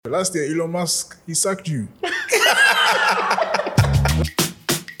Last year, Elon Musk, he sacked you.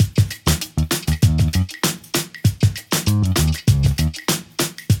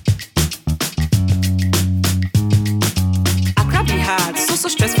 So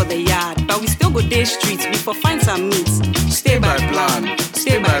stress for the yard, but we still go day streets before find some meats. Stay by plan,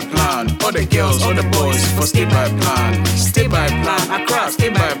 stay by plan. All the girls, all the boys, for stay by plan. Stay by plan, across, stay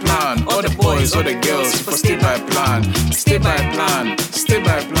by plan. All the boys, all the girls, for stay by plan. Stay by plan, stay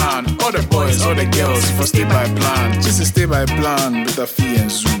by plan. All the boys, all the girls, for stay by plan. Just a stay by plan with a fee and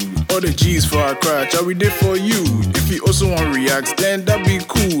zoom. All the G's for our crowd, shall we there for you? If you also want react, then that be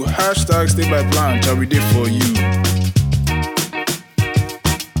cool. Hashtag stay by plan, shall we there for you?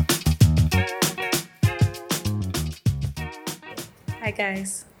 Hi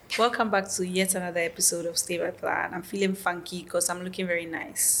guys, welcome back to yet another episode of Stay by Plan. I'm feeling funky because I'm looking very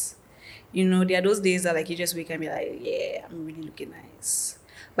nice. You know, there are those days that like you just wake up and be like, yeah, I'm really looking nice.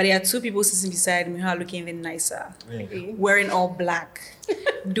 But there are two people sitting beside me who are looking even nicer. Really? Wearing all black,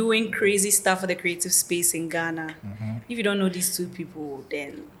 doing crazy stuff for the creative space in Ghana. Mm-hmm. If you don't know these two people,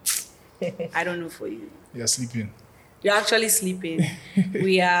 then I don't know for you. You're sleeping. You're actually sleeping.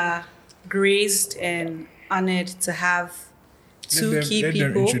 We are graced and honored to have two key people.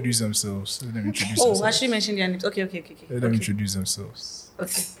 Let them introduce themselves. Actually mention their names. Okay. Let them introduce themselves.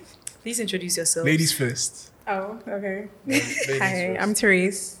 Okay. Please introduce yourselves. Ladies first. Oh, okay. Hi, I'm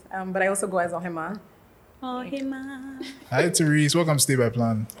Therese, but I also go as Ohima. Ohima. Hi, Therese. Welcome to Stay by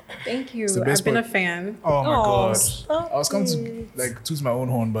Plan. Thank you. I've been a fan. Oh, my God. I was coming to toot my own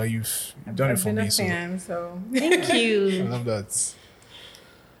horn, but you've done it for me. I've been a fan, so... Thank you. I love that.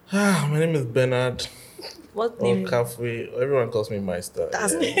 My name is Bernard. What name? Cafe. Everyone calls me Meister.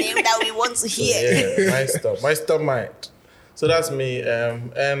 That's the name that we want to hear. So, yeah, Meister Mind. So that's me.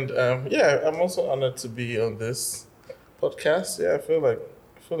 I'm also honored to be on this podcast. Yeah, I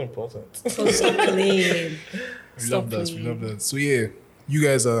feel important. So clean. We love that. So yeah, you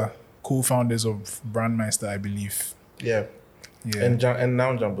guys are co-founders of Brand Meister, I believe. Yeah. And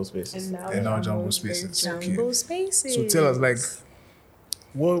now Jumbo Spaces. And now Jumbo Spaces. Jumbo Spaces. So tell us, like,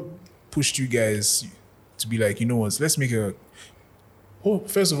 what pushed you guys to be like, you know what, let's make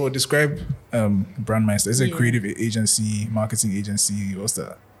first of all, describe Brand Meister. Is it a creative agency, marketing agency? What's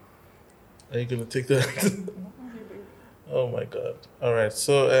that? Are you going to take that? Oh my God. All right.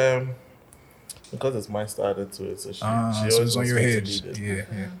 So, because it's Meister added to it, so so it's on your head.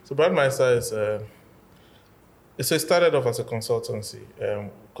 Yeah. So Brand Meister is, so it started off as a consultancy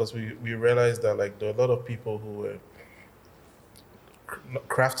because we realized that like there were a lot of people who were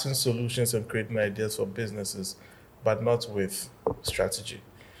crafting solutions and creating ideas for businesses, but not with strategy.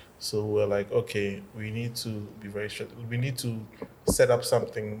 So we're like, okay, we need to be we need to set up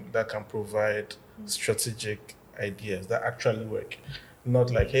something that can provide strategic ideas that actually work.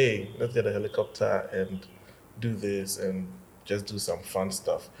 Not like, hey, let's get a helicopter and do this and just do some fun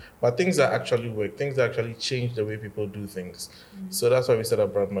stuff. But things that actually work, things that actually change the way people do things. Mm-hmm. So that's why we set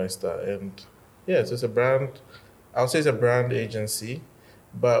up Brand Meister. And yeah, so it's a brand, I'll say it's a brand agency,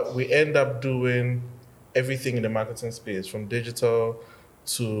 but we end up doing everything in the marketing space, from digital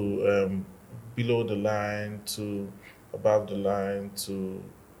to below the line to above the line to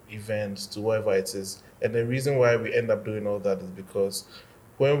events to whatever it is. And the reason why we end up doing all that is because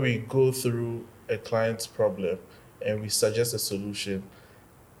when we go through a client's problem and we suggest a solution,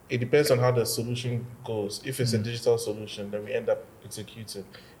 it depends on how the solution goes. If it's a digital solution, then we end up executing.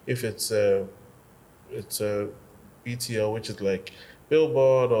 If it's a BTL, which is like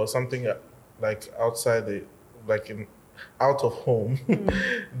billboard or something like outside out of home,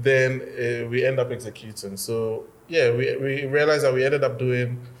 then we end up executing. So yeah, we realized that we ended up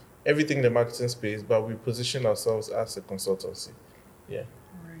doing everything in the marketing space, but we position ourselves as a consultancy. Yeah.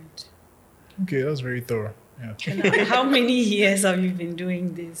 Right. Okay, that was very thorough. Yeah. And how many years have you been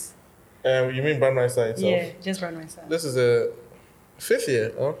doing this? You mean Brand Meister itself? Yeah, just Brand Meister. This is a 5th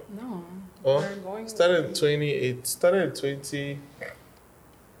year, huh? No. Started in 2018.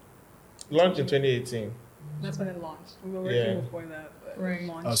 Launched in 2018. That's when it launched. We were working before that, but it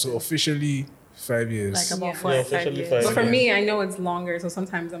launched. So officially 5 years. Like about 5 years. But for me, I know it's longer, so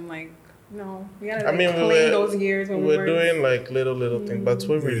sometimes I'm like, no, we gotta claim those years when we were doing like little things. But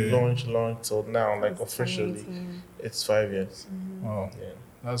when we launched till now, like officially, it's 5 years. Wow. Yeah.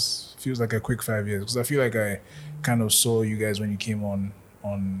 That feels like a quick 5 years, because I feel like I kind of saw you guys when you came on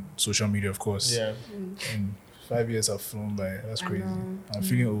social media, of course. Yeah. And 5 years have flown by. That's crazy. I'm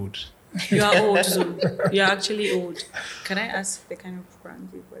feeling old. You are old, so you're actually old. Can I ask the kind of brand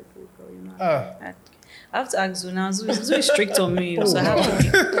you work with? Or I have to ask Zoo now. Zoo is strict on me, so I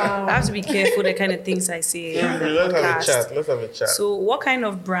have to be careful the kind of things I say on the podcast. Let's have a chat. So, what kind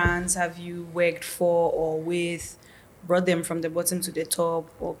of brands have you worked for or with, brought them from the bottom to the top,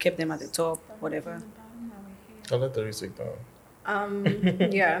 or kept them at the top, whatever? I'll let Therese take that.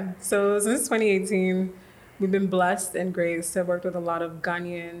 Yeah. So since 2018, we've been blessed and graced to have worked with a lot of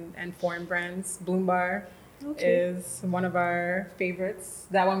Ghanaian and foreign brands. Bloom Bar is one of our favorites.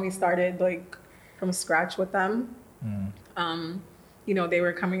 That one we started like from scratch with them. You know, they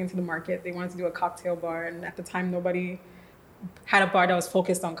were coming into the market. They wanted to do a cocktail bar, and at the time, nobody had a bar that was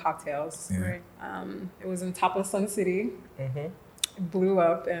focused on cocktails. Yeah. Right? It was in top of Sun City. It blew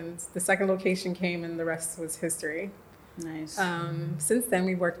up, and the second location came, and the rest was history. Nice. Since then,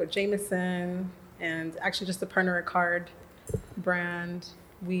 we've worked with Jameson and actually just the Pernod Ricard brand.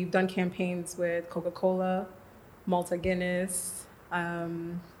 We've done campaigns with Coca-Cola, Malta Guinness,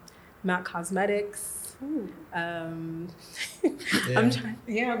 MAC Cosmetics. We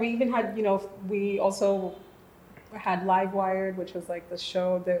even had, you know, we also had Live Wired, which was like the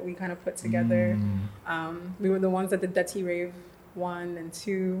show that we kind of put together. We were the ones that did Dirty Rave 1 and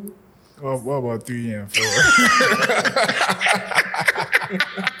 2. Well, what about 3 and 4?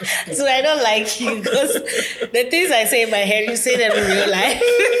 So I don't like you because the things I say in my head, you say them in real life.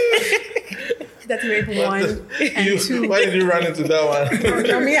 Dirty Rave 1 and 2. Why did you run into that one?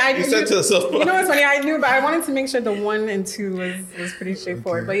 You said to yourself. You know what's funny? I knew, but I wanted to make sure the 1 and 2 was pretty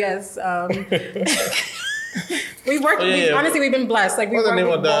straightforward. But yes, we worked. Honestly, we've been blessed. Like we What's the name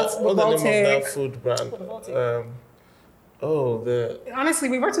of that? What's the name of that food brand? Honestly,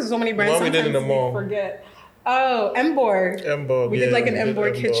 we worked with so many brands. The one we did in the sometimes mall. we forget. Oh, Emborg. We did like an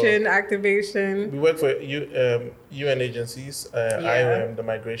Emborg kitchen activation. We worked for UN agencies. IOM, the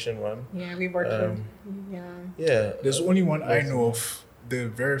migration one. Yeah, we worked with. Yeah. There's only one I know of. The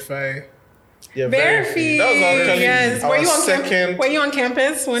Verify. Yeah, Verify. That was actually yes. Were you on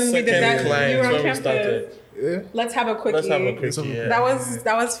campus when we did that? Client You were on when campus. we started. Yeah. Let's have a quickie. Yeah. That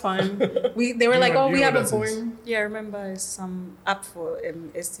was fun. They were like, we have a form. Yeah, I remember some app for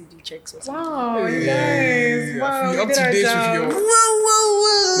STD checks or something. Wow, nice. Wow, You're we up did to our date job. with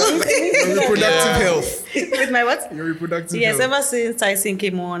your reproductive health. With my what? Your reproductive Yes, health. ever since Tyson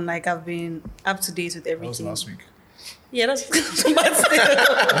came on, like I've been up to date with That was everything. last week. Yeah, that's but still.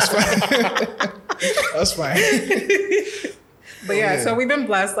 That's fine. But yeah, so we've been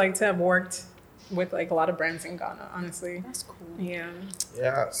blessed like to have worked with like a lot of brands in Ghana, honestly. That's cool. Yeah.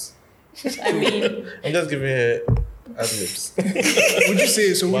 Yes. I mean, I'm just giving her ad-libs. Would you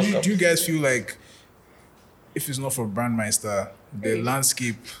say, so do you guys feel like if it's not for Brand Meister, the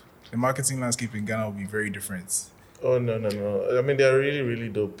landscape, the marketing landscape in Ghana will be very different? Oh, no. I mean, there are really, really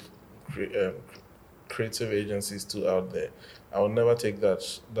dope creative agencies too out there. I will never take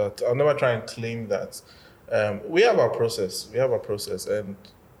that I'll never try and claim that. We have our process, and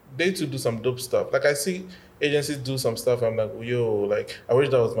they too do some dope stuff. Like I see agencies do some stuff, I'm like, yo, like I wish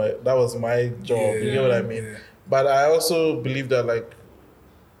that was my job. You know what I mean? Yeah. But I also believe that like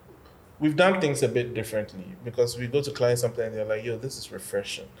we've done things a bit differently because we go to clients sometimes and they're like, yo, this is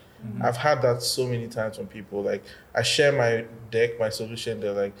refreshing. I've had that so many times from people. Like I share my deck, my solution,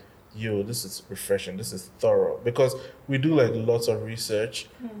 they're like, yo, this is refreshing, this is thorough. Because we do like lots of research.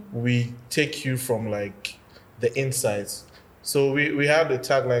 We take you from like the insights. So we have the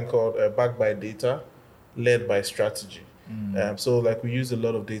tagline called backed by data, led by strategy. So like we use a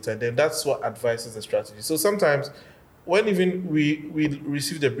lot of data, and then that's what advises the strategy. So sometimes when even we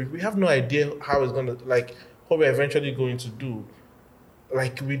receive the brief, we have no idea how it's gonna, like what we're eventually going to do.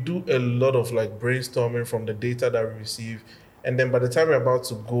 Like we do a lot of like brainstorming from the data that we receive. And then by the time we're about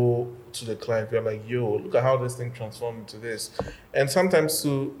to go to the client, we're like, yo, look at how this thing transformed into this. And sometimes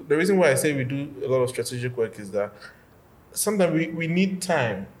the reason why I say we do a lot of strategic work is that sometimes we need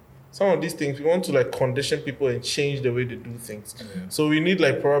time. Some of these things, we want to like condition people and change the way they do things. Yeah. So we need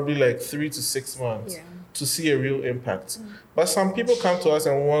like probably like 3 to 6 months to see a real impact. But some people come to us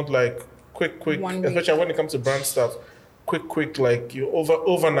and want like quick, especially when it comes to brand stuff, quick, like you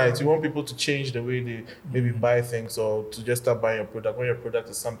overnight, you want people to change the way they maybe buy things or to just start buying your product when your product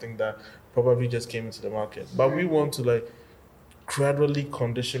is something that probably just came into the market. But we want to like gradually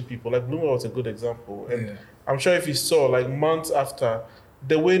condition people. Like Bloomberg was a good example. And I'm sure if you saw like months after,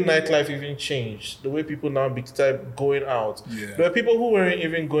 the way nightlife even changed, the way people now started going out. There were people who weren't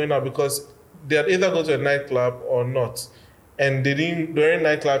even going out because they had either go to a nightclub or not. And they weren't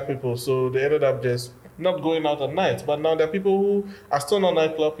nightclub people, so they ended up just not going out at night. But now there are people who are still not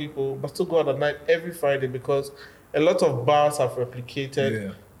nightclub people, but still go out at night every Friday because a lot of bars have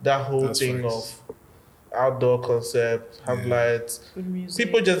replicated that whole thing of outdoor concept, have lights.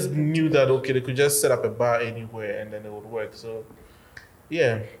 People just knew that okay, they could just set up a bar anywhere and then it would work. So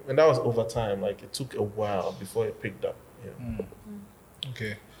yeah, and that was over time. Like it took a while before it picked up. Yeah.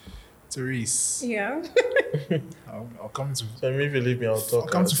 Okay. Therese. Yeah. I'll come to. So if you leave me, I'll talk. I'll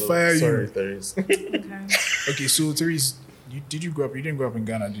come to fire sorry, you. Therese. Okay, so Therese, you didn't grow up in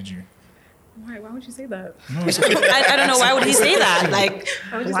Ghana, did you? Why would you say that? No, it's I don't know, why would he say that? Like,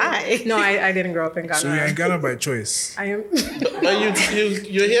 Why would you say why? that? No, I didn't grow up in Ghana. so you're in Ghana by choice. I am. But you're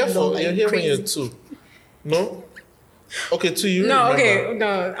here you're here when you're 2. No? Okay, 2 you No, remember. okay,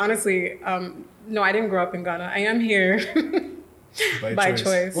 no. Honestly, no, I didn't grow up in Ghana. I am here by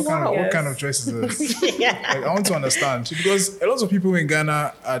choice. What kind Yes. of choice is this? Like, I want to understand because a lot of people in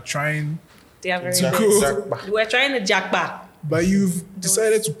Ghana are trying They are very to good. go, We're trying to jackpot but you've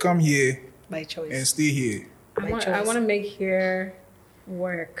decided to come here by and choice. stay here. I want to make here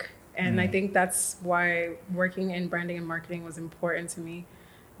work. And I think that's why working in branding and marketing was important to me.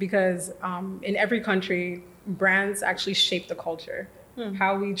 Because in every country, brands actually shape the culture.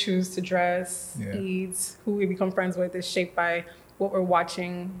 How we choose to dress, eat, who we become friends with is shaped by what we're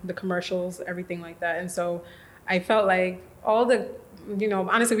watching, the commercials, everything like that. And so I felt like all the,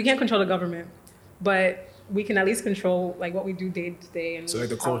 honestly, we can't control the government, but we can at least control like what we do day to day. And So like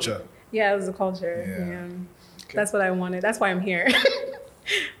the culture. Yeah, it was the culture. Yeah. Okay. That's what I wanted. That's why I'm here.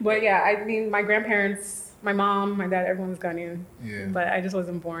 But yeah, I mean, my grandparents, my mom, my dad, everyone's Ghanaian. Yeah. But I just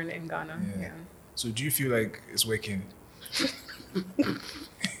wasn't born in Ghana. Yeah. Yeah. So do you feel like it's working?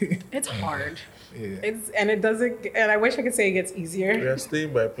 It's hard. Yeah. And I wish I could say it gets easier. We are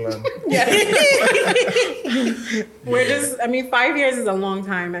staying by plan. Yeah. We're just, 5 years is a long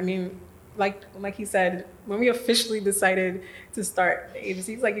time. I mean, like he said, when we officially decided to start the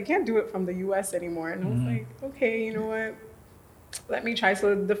agency, he's like, you can't do it from the US anymore. And I was like, okay, you know what? Let me try.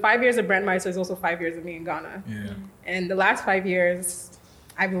 So the 5 years of Brand Meister is also 5 years of me in Ghana. Yeah. And the last 5 years,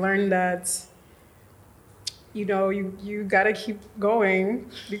 I've learned that, you gotta keep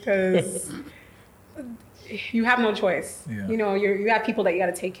going because you have no choice. Yeah. You have people that you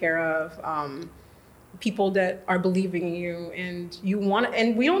gotta take care of, people that are believing in you, and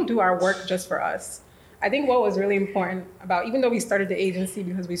and we don't do our work just for us. I think what was really important about, even though we started the agency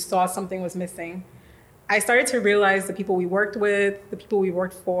because we saw something was missing, I started to realize the people we worked with, the people we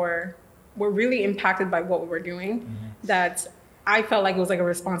worked for, were really impacted by what we were doing. That I felt like it was like a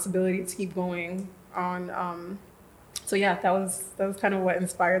responsibility to keep going on. So yeah, that was kind of what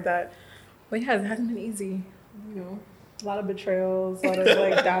inspired that. But yeah, it hasn't been easy. A lot of betrayals, a lot of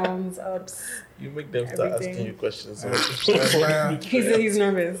like downs, ups. You make them start Everything. asking you questions. He's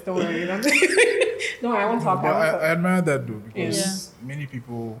nervous. Don't worry. No, I won't talk. I admire that though because many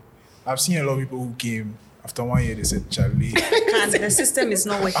people, I've seen a lot of people who came after 1 year, they said, Charlie, The system is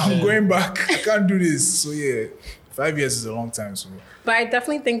not working. I'm going back. I can't do this. So yeah, 5 years is a long time. So, But I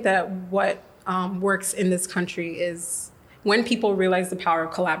definitely think that what works in this country is when people realize the power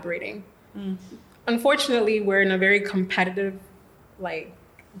of collaborating. Unfortunately, we're in a very competitive,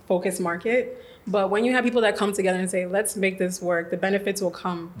 focused market. But when you have people that come together and say, let's make this work, the benefits will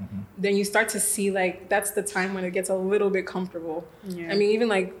come, then you start to see that's the time when it gets a little bit comfortable. Yeah. I mean, even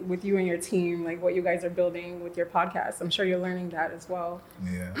with you and your team, what you guys are building with your podcast, I'm sure you're learning that as well.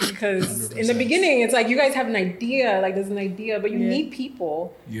 yeah. Because 100%. in the beginning, it's you guys have an idea, there's an idea, but you need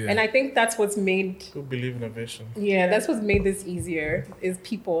people. Yeah. And I think that's what's made, Who believe in innovation? that's what's made this easier is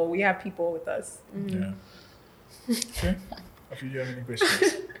people. We have people with us. Yeah. Okay. If you have any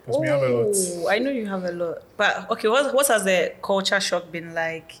questions, because we have a lot. Oh, I know you have a lot. But okay, what has the culture shock been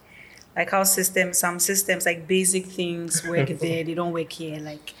like? Like how some systems, like basic things work there, they don't work here.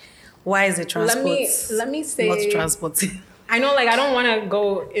 Like, why is the transport Let me say, not transporting? I know, I don't want to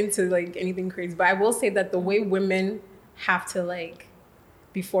go into anything crazy, but I will say that the way women have to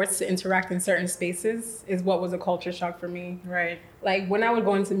be forced to interact in certain spaces is what was a culture shock for me. Right. When I would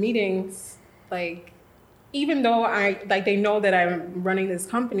go into meetings, even though they know that I'm running this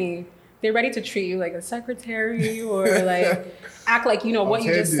company, they're ready to treat you like a secretary or act like what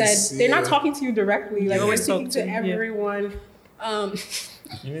you just said. They're not talking to you directly. They're speaking to everyone.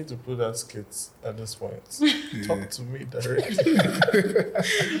 You need to put out skits at this point. Talk to me directly.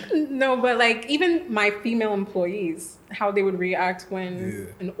 No, but even my female employees, how they would react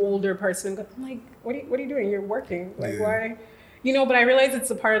when an older person, I'm like, what are you doing? You're working. Why? But I realize it's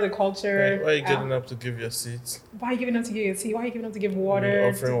a part of the culture. Why are you getting up to give your seats? Why are you giving up to give your seat? Why are you giving up to give water?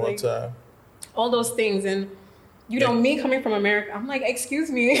 Offering water. All those things. And, me coming from America, I'm like, excuse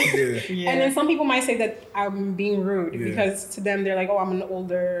me. Yeah. And then some people might say that I'm being rude because to them, they're like, oh, I'm an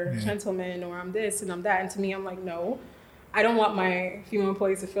older gentleman or I'm this and I'm that. And to me, I'm like, no, I don't want my female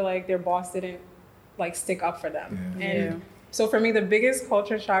employees to feel like their boss didn't like stick up for them. Yeah. And so for me, the biggest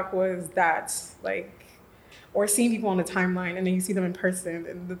culture shock was that, like, or seeing people on the timeline and then you see them in person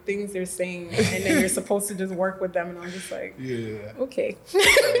and the things they're saying and then you're supposed to just work with them and I'm just like, okay. I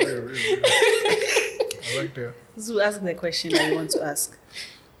like that. So ask the question that you want to ask.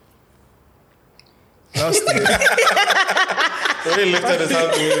 Last year, When he lifted his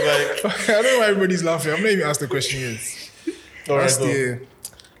hand to me, like, I don't know why everybody's laughing. I'm not even asked the question yet. all right, Last go. year,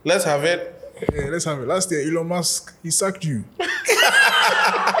 Let's have it. yeah, let's have it. Last year, Elon Musk, he sacked you.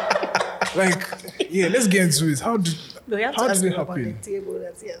 Like, yeah, let's get into it. How did No, you have How to ask did it them about happen? the table.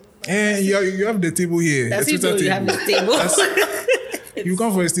 That's it. you have the table here. That's the it. Twitter You have table. the table. You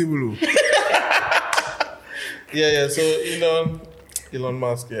come for a table. Oh. Yeah. So Elon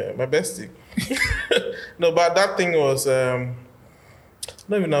Musk, yeah, my bestie. No, but that thing was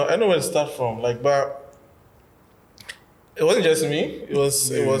not even now. I know where to start from. Like, but it wasn't just me. It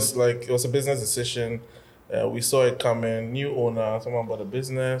was a business decision. We saw it coming. New owner, someone bought a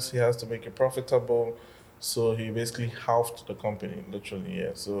business. He has to make it profitable, so he basically halved the company, literally.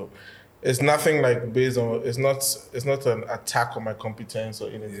 Yeah. So it's nothing like based on. It's not an attack on my competence or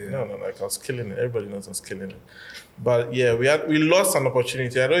anything. Yeah. No. Like I was killing it. Everybody knows I was killing it. But yeah, we lost an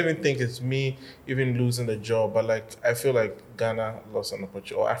opportunity. I don't even think it's me even losing the job, but like I feel like Ghana lost an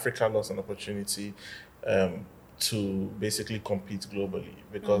opportunity or Africa lost an opportunity to basically compete globally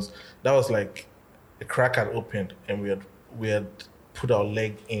because that was like the crack had opened and we had put our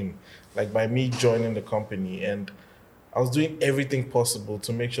leg in, like by me joining the company, and I was doing everything possible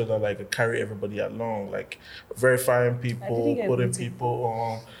to make sure that like I carry everybody along, like verifying people, putting people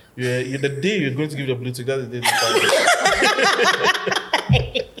on. Yeah, the day you're going to give the blue tick, that's the day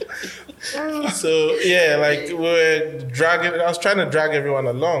So yeah, like we were dragging. I was trying to drag everyone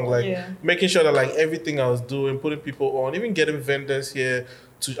along, like making sure that like everything I was doing, putting people on, even getting vendors here.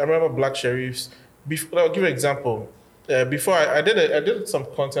 I remember Black Sheriffs. I'll give you an example. Before I did some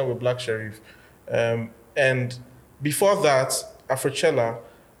content with Black Sheriff, and before that, Afrochella,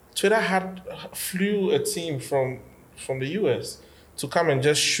 Twitter flew a team from the US to come and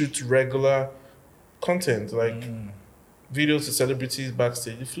just shoot regular content, like videos to celebrities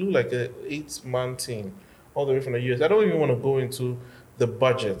backstage. It flew like an 8-man team all the way from the US. I don't even want to go into the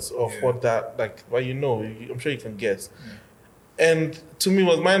budgets of what that, like, well, I'm sure you can guess. And to me, it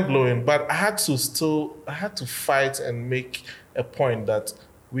was mind-blowing, but I had to fight and make a point that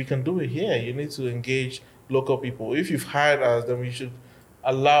we can do it here. You need to engage local people. If you've hired us, then we should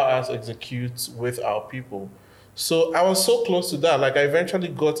allow us to execute with our people. So I was so close to that. Like I eventually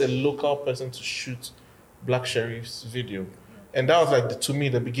got a local person to shoot Black Sheriff's video. And that was like, to me,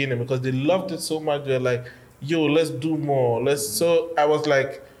 the beginning, because they loved it so much. They're like, yo, let's do more. So I was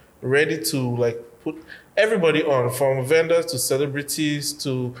like ready to like put everybody on, from vendors to celebrities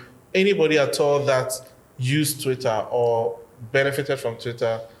to anybody at all that used Twitter or benefited from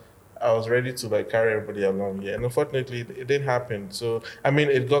Twitter. I was ready to like carry everybody along. Yeah. And unfortunately, it didn't happen. So, I mean,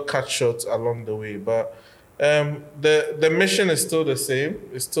 it got cut short along the way, but the mission is still the same.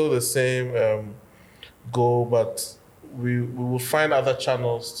 It's still the same goal, but we will find other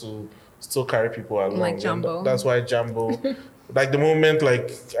channels to still carry people along. Like Jambo. And that's why Jambo, like the moment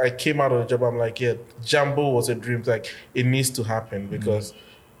like I came out of the job, I'm like, yeah, Jambo was a dream. Like it needs to happen because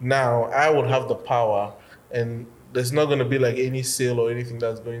now I would have the power, and there's not going to be like any sale or anything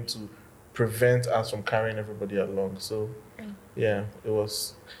that's going to prevent us from carrying everybody along. So yeah,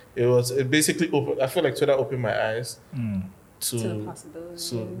 it basically opened. I feel like Twitter opened my eyes to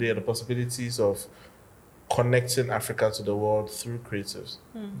the possibilities of connecting Africa to the world through creatives.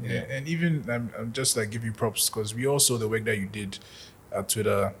 Yeah, and even I'm just like give you props because we all saw the work that you did at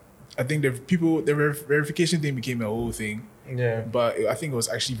Twitter. I think the verification thing became a whole thing. Yeah, but I think it was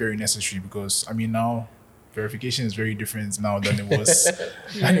actually very necessary because I mean now verification is very different now than it was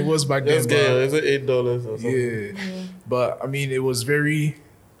than it was back then. Is it $8 or something? Yeah, but I mean it was very.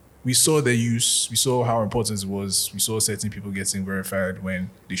 We saw the use. We saw how important it was. We saw certain people getting verified when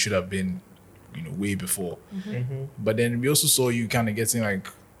they should have been, way before. But then we also saw you kind of getting like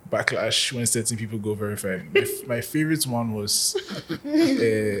backlash when certain people go verified. My favorite one was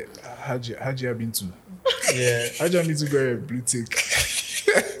Haji Abintu. Yeah, Haji Abintu got a blue tick.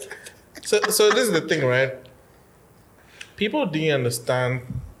 So this is the thing, right? People didn't understand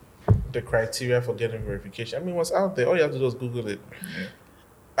the criteria for getting verification. I mean, what's out there? All you have to do is Google it. Yeah.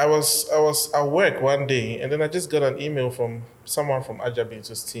 I was at work one day, and then I just got an email from someone from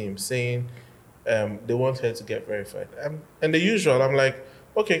Ajabintu's team saying they want her to get verified. And the usual, I'm like,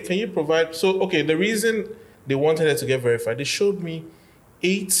 okay, can you provide? So, okay, the reason they wanted her to get verified, they showed me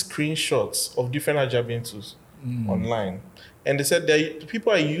 8 screenshots of different Ajabintus online. And they said that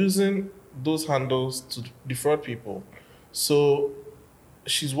people are using those handles to defraud people. So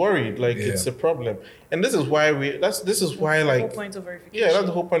she's worried, like it's a problem. And this is why this is why The whole point of verification. yeah, that's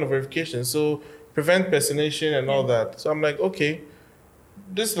the whole point of verification. So prevent personation and all that. So I'm like, okay,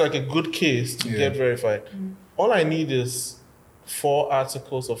 this is like a good case to get verified. All I need is 4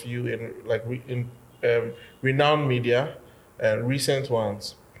 articles of you in like renowned media and recent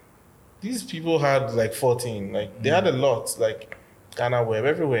ones. These people had like 14. Like they had a lot. Like Ghana Web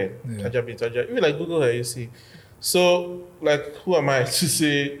everywhere. Taja. Even like Google her, you see. So like, who am I to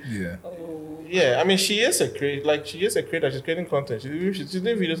say? Yeah, I mean, she is a creator. She's creating content. She's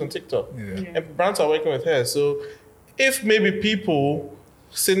doing videos on TikTok. And brands are working with her. So if maybe people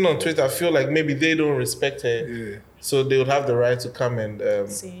sitting on Twitter feel like maybe they don't respect her, so they would have the right to come and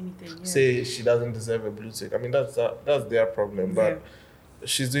say anything. say she doesn't deserve a blue tick. I mean, that's their problem. But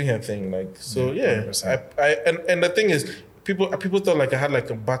she's doing her thing. Like, so and the thing is, people thought like I had like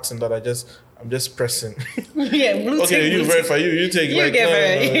a button that I'm just pressing. Blue tick. Okay, you verify. You take You like get no,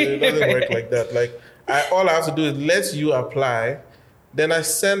 it. it doesn't work like that. Like all I have to do is let you apply, then I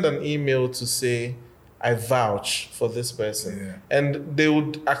send an email to say I vouch for this person, and they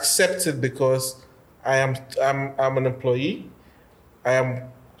would accept it because I'm an employee. I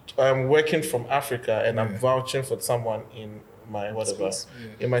am working from Africa, and I'm vouching for someone in my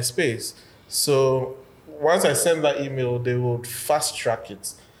in my space. So once I send that email, they would fast track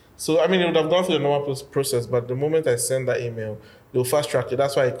it. So, I mean, it would have gone through the normal process, but the moment I send that email, they'll fast track it.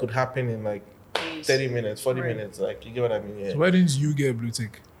 That's why it could happen in like 30 minutes, 40 minutes. Like, you get what I mean? Yeah. So why didn't you get a blue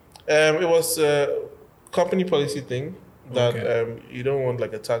tick? It was a company policy thing that you don't want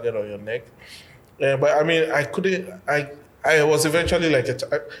like a target on your neck. But I mean, I was eventually like,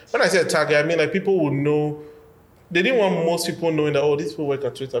 when I say a target, I mean like people would know. They didn't want most people knowing that, these people work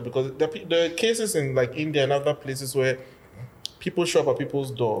at Twitter, because there are cases in like India and other places where people show up at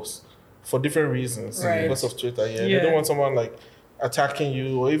people's doors for different reasons because of Twitter. They don't want someone like attacking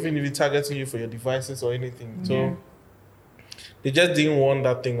you, or even if targeting you for your devices or anything. So they just didn't want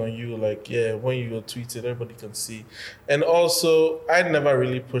that thing on you. Like, when you were tweeted, everybody can see. And also, I never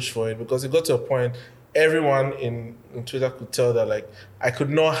really pushed for it because it got to a point, everyone in Twitter could tell that like I could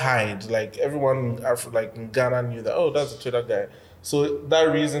not hide. Like everyone like in Ghana knew that, that's a Twitter guy. So that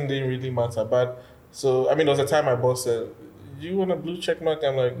reason didn't really matter. But so, I mean, there was a time my boss said, do you want a blue check mark?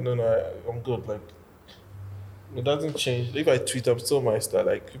 I'm like, no, I'm good. Like, it doesn't change. If I tweet, I'm still Meister.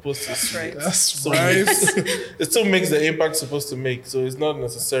 Like, people still see it. That's right. It still makes the impact it's supposed to make. So it's not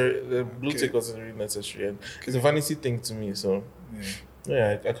necessary. The blue tick wasn't really necessary. And it's a vanity thing to me. So,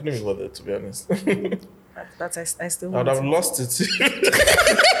 I couldn't be bothered, to be honest. I still I would want have lost it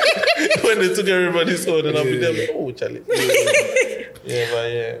when they took everybody's own, and I'll be there like, Charlie.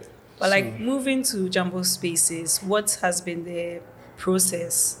 But like moving to Jumbo Spaces, what has been the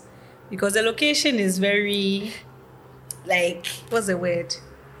process? Because the location is very, like, what's the word?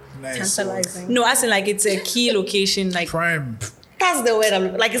 Nice. Tantalizing. No, as in like it's a key location, like Prime. that's the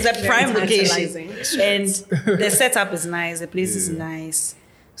word. Like it's a prime location, tantalizing. and the setup is nice. The place is nice.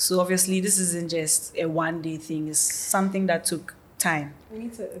 So obviously, this isn't just a one-day thing. It's something that took time. We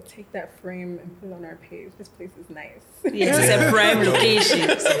need to take that frame and put it on our page. This place is nice. Yes, it's a prime location.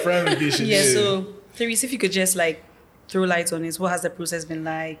 It's a prime location. Yeah, so Therese, if you could just like throw light on it, what has the process been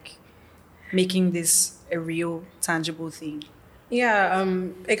like making this a real, tangible thing? Yeah,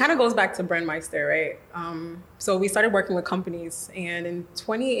 it kind of goes back to Brand Meister, right? So we started working with companies, and in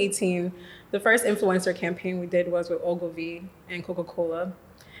 2018, the first influencer campaign we did was with Ogilvy and Coca-Cola.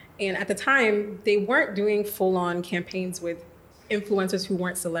 And at the time, they weren't doing full-on campaigns with influencers who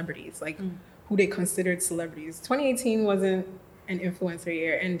weren't celebrities, like who they considered celebrities. 2018 wasn't an influencer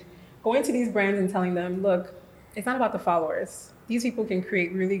year. And going to these brands and telling them, look, it's not about the followers. These people can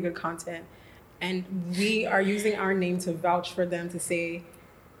create really good content. And we are using our name to vouch for them, to say,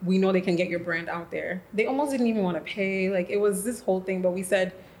 we know they can get your brand out there. They almost didn't even want to pay. Like, it was this whole thing, but we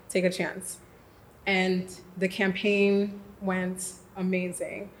said, take a chance. And the campaign went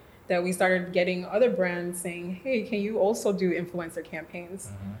amazing, that we started getting other brands saying, hey, can you also do influencer campaigns?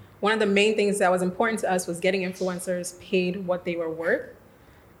 One of the main things that was important to us was getting influencers paid what they were worth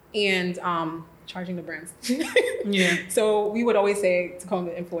and charging the brands. So we would always say to come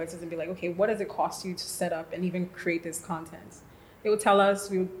to influencers and be like, okay, what does it cost you to set up and even create this content? They would tell us,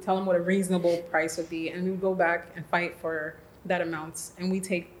 we would tell them what a reasonable price would be, and we would go back and fight for that amount. And we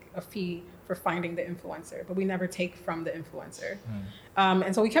take a fee for finding the influencer, but we never take from the influencer.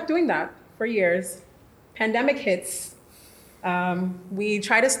 And so we kept doing that for years. Pandemic hits. We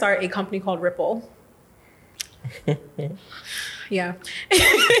try to start a company called Ripple. Yeah.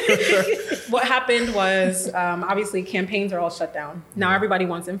 What happened was, obviously, campaigns are all shut down. Now everybody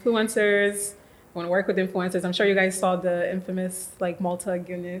wants influencers, want to work with influencers. I'm sure you guys saw the infamous like Malta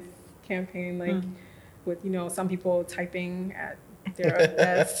Guinness campaign, like with, you know, some people typing at their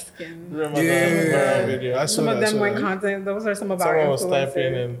desk and Remember that video? I some saw of that, them I went saw that. content. Those are some of our Someone was influencers.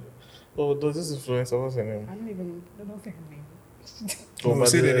 typing and there was this influencer. What's her name? I don't think her name. Oh, but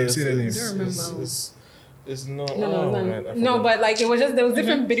say the name, it's- say the name. it's- I don't remember. It's no. No, but like it was just there was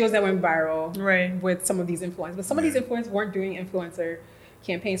different videos that went viral Right. with some of these influencers, but some of these influencers weren't doing influencer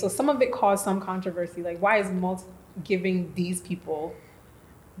campaigns, so some of it caused some controversy. Like, why is Malt giving these people?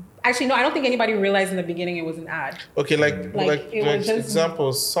 Actually, no, I don't think anybody realized in the beginning it was an ad. Okay, like it was just-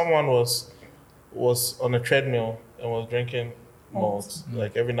 examples. Someone was on a treadmill and was drinking malt.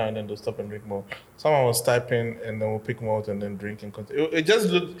 Like every now and then they'll stop and drink malt. Someone was typing and then will pick malt and then drinking. It just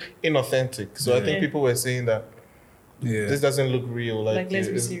looked inauthentic. So I think people were saying that this doesn't look real. Like let's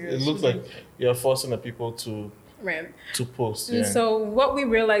be it serious. looks like you're forcing the people to Right. post. And so what we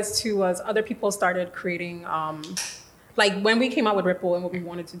realized too was other people started creating, like when we came out with Ripple and what we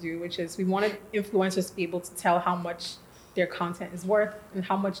wanted to do, which is we wanted influencers to be able to tell how much their content is worth and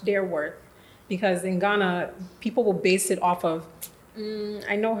how much they're worth. Because in Ghana, people will base it off of,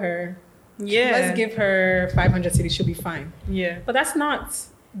 I know her. Yeah. Let's give her 500 cities, she'll be fine. Yeah. But that's not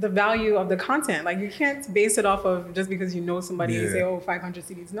the value of the content. Like, you can't base it off of just because you know somebody and say, 500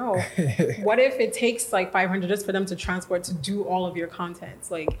 cities. No. What if it takes like 500 just for them to transport to do all of your content?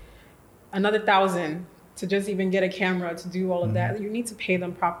 Like another 1,000 to just even get a camera to do all of that. You need to pay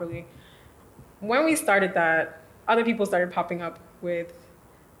them properly. When we started that, other people started popping up with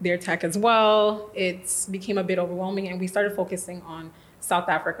their tech as well. It became a bit overwhelming, and we started focusing on South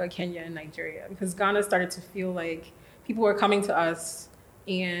Africa, Kenya, and Nigeria, because Ghana started to feel like people were coming to us,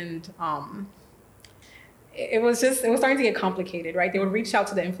 and it was starting to get complicated, right? They would reach out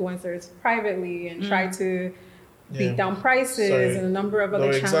to the influencers privately and try to beat down prices and a number of other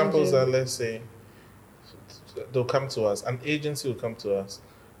challenges. Examples are, let's say, they'll come to us, an agency will come to us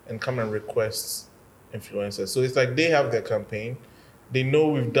and come and request influencers. So it's like they have their campaign. They know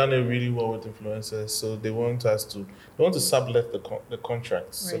we've done it really well with influencers, so they want to sublet the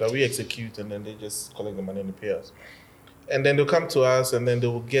contracts so that we execute, and then they just collect the money and they pay us. And then they'll come to us, and then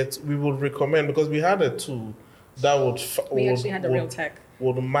we will recommend, because we had a tool that had the real tech.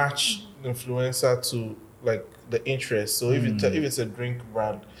 Would match the influencer to like the interest. So if it's a drink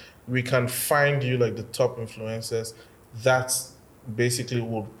brand, we can find you like the top influencers that basically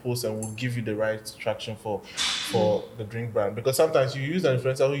will post and will give you the right traction for the drink brand. Because sometimes you use an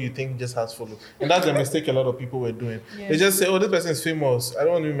influencer who you think just has followers, and that's the mistake a lot of people were doing. They just say, this person is famous, I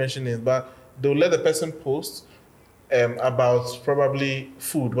don't want to mention it, but they'll let the person post about probably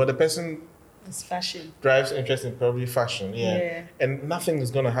food, but the person It's fashion. drives interest in probably fashion, and nothing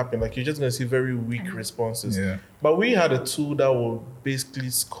is going to happen. Like, you're just going to see very weak responses. But we had a tool that will basically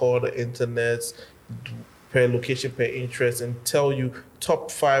score the internet per location, per interest, and tell you top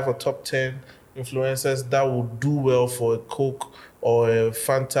 5 or top 10 influencers that will do well for a Coke or a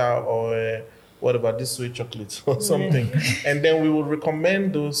Fanta or a, what about this sweet chocolate or something. And then we will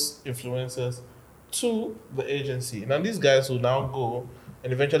recommend those influencers to the agency. Now these guys will now go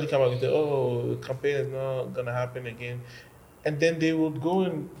and eventually come out and say, the campaign is not going to happen again. And then they would go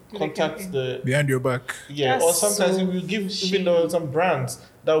and contact the... Behind your back. Yeah, That's or sometimes so we will give even though some brands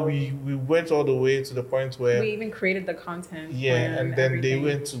that we went all the way to the point where... We even created the content. and then they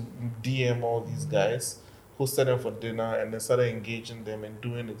went to DM all these guys, hosted them for dinner, and then started engaging them and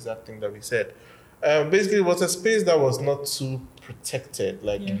doing the exact thing that we said. Basically, it was a space that was not too protected.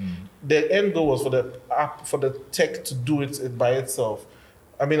 Like, the end goal was for the app, for the tech to do it by itself.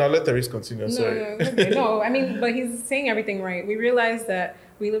 I mean, I'll let Therese continue. Sorry. No, I mean, but he's saying everything right. We realized that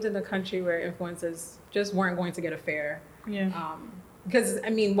we lived in a country where influencers just weren't going to get a fare. Because,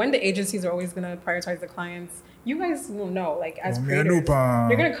 I mean, when the agencies are always going to prioritize the clients, you guys will know, like, as creators,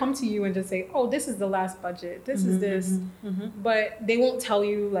 they're going to come to you and just say, this is the last budget. This is this. But they won't tell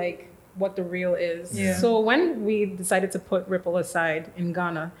you, like, what the real is. So when we decided to put Ripple aside in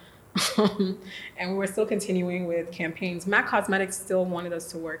Ghana, and we were still continuing with campaigns, MAC Cosmetics still wanted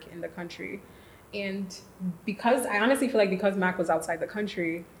us to work in the country. And because I honestly feel like because MAC was outside the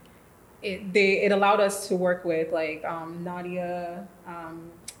country, it allowed us to work with like Nadia,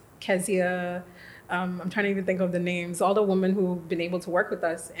 Kezia, I'm trying to even think of the names, all the women who've been able to work with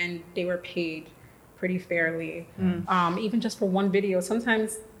us, and they were paid pretty fairly. Even just for one video.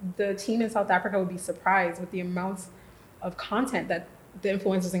 Sometimes the team in South Africa would be surprised with the amounts of content that the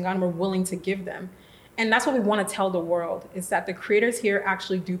influencers in Ghana were willing to give them. And that's what we want to tell the world, is that the creators here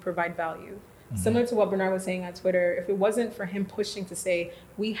actually do provide value. Similar to what Bernard was saying on Twitter, if it wasn't for him pushing to say,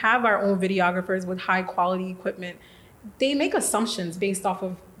 we have our own videographers with high quality equipment, they make assumptions based off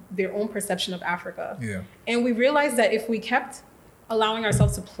of their own perception of Africa. Yeah. And we realized that if we kept allowing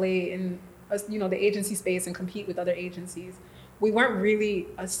ourselves to play in, the agency space and compete with other agencies, we weren't really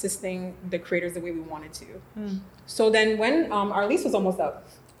assisting the creators the way we wanted to. So then when our lease was almost up,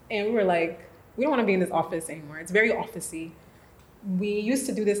 and we were like, we don't want to be in this office anymore. It's very officey. We used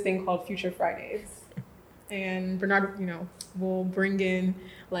to do this thing called Future Fridays. And Bernard, will bring in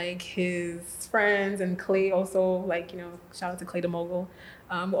like his friends, and Clay also, shout out to Clay the Mogul,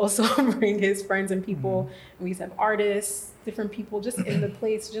 also bring his friends and people. And we used to have artists, different people just in the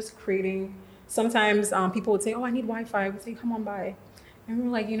place, just creating. Sometimes people would say, oh, I need Wi-Fi. We'd say, come on by. And we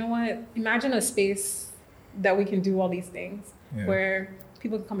were like, you know what? Imagine a space that we can do all these things where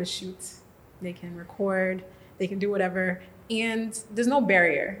people can come and shoot. They can record, they can do whatever. And there's no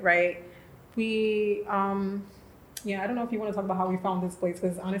barrier, right? We, I don't know if you want to talk about how we found this place,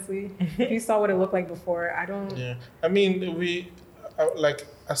 because honestly, if you saw what it looked like before, I don't. Yeah, I mean,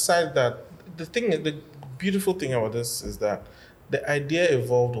 aside that, the beautiful thing about this is that the idea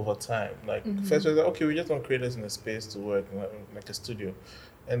evolved over time. Like, first we were like, okay, we just want creators in a space to work, like a studio.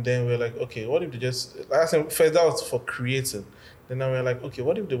 And then we're like, okay, what if they just, I said, first that was for creating. Then now we're like, okay,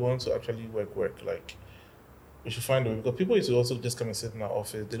 what if they want to actually work? Like, we should find a way, because people used to also just come and sit in our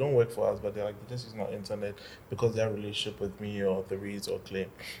office. They don't work for us, but they're like, they're just using our internet because they have a relationship with me or Therese or Clay.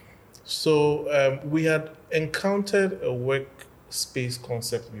 So we had encountered a workspace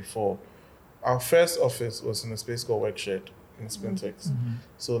concept before. Our first office was in a space called Workshed in Spintex.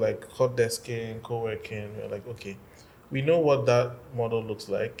 So like hot desking, co-working, we're like, okay, we know what that model looks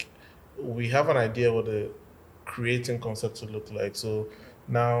like. We have an idea what the creating concept will look like. So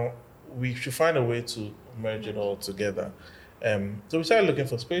now we should find a way to merge it all together. So we started looking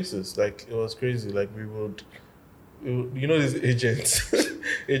for spaces. Like, it was crazy. Like, we would these agents,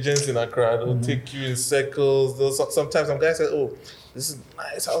 agents in Accra, they'll take you in circles. Sometimes some guy said, oh, this is a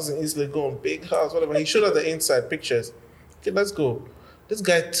nice house in East Legon, big house, whatever. He showed us the inside pictures. Okay, let's go. This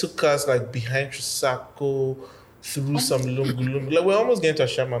guy took us like behind Trisako, through some lungu. Like, we're almost getting to a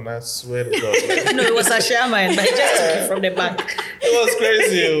shaman, I swear to God. Like, No, it was a shaman, but he just took it from the back. it was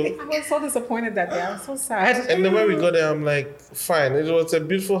crazy. I was so disappointed that day. I was so sad. And then when we got there, I'm like, fine. It was a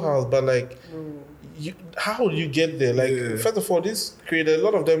beautiful house, but like, how would you get there? Like, first of all, this created a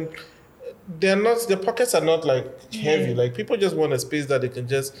lot of them. Their pockets are not like heavy. Like, people just want a space that they can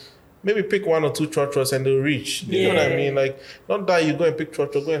just maybe pick one or two trotros and they'll reach. You know what I mean? Like, not that you go and pick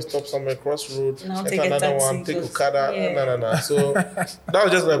trotro, go and stop somewhere, crossroad, No, enter take a another taxi, one, take just- Okada. No. So that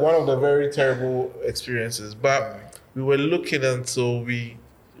was just like one of the very terrible experiences. But we were looking, and so we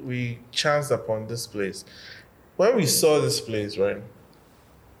chanced upon this place. When we saw this place, right?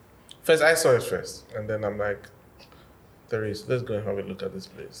 First, I saw it first, and then I'm like, Therese, let's go and have a look at this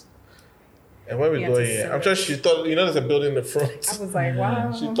place. And when we We go had to in, sit. I'm sure she thought, there's a building in the front. I was like,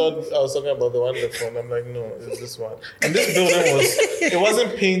 wow. She thought I was talking about the one in the front. I'm like, no, it's this one. And this building it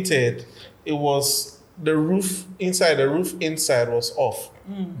wasn't painted. It was the roof inside was off.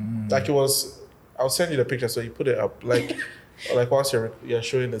 Like, it was, I'll send you the picture so you put it up. Like whilst you're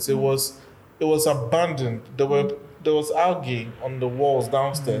showing this, it was abandoned. There was algae on the walls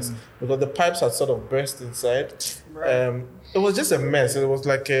downstairs because the pipes had sort of burst inside. Right. It was just a mess. It was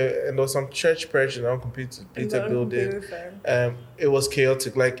like and there was some church parish in an uncompleted building. It was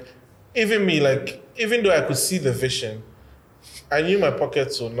chaotic. Like, even me, like, even though I could see the vision, I knew my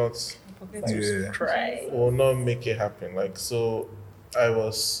pockets will not make it happen. Like, so I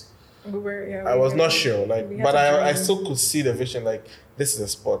was not sure. Like, but I still could see the vision. Like, this is a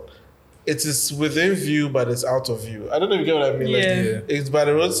spot. It is within view, but it's out of view. I don't know if you get what I mean. Yeah. Like, it's by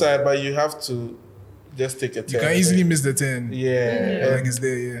the roadside, but you have to just take a turn. You can easily miss the 10. Yeah. Like, it's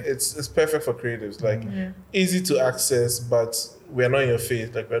there, It's perfect for creatives. Like, easy to access, but we're not in your face.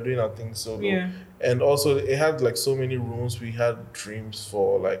 Like, we're doing our thing solo. Yeah. And also, it had like so many rooms we had dreams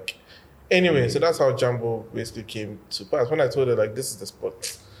for. Like, anyway, so that's how Jumbo basically came to pass. When I told her, like, this is the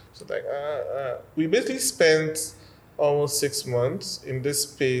spot, she's like, we basically spent almost 6 months in this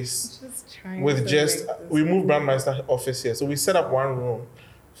space we moved Brandmeister office here. So we set up one room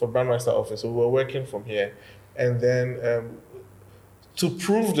for Brandmeister office. So we were working from here. And then to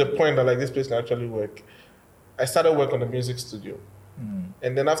prove the point that like this place can actually work, I started work on the music studio.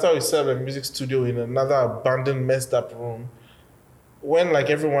 And then after we set up a music studio in another abandoned, messed up room, when like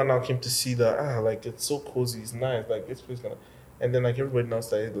everyone now came to see that, like it's so cozy, it's nice, like this place gonna. And then like everybody now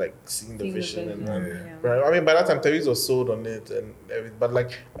started like seeing the vision right. I mean, by that time Therese was sold on it and everything, but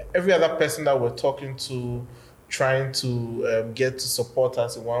like every other person that we're talking to, trying to get to support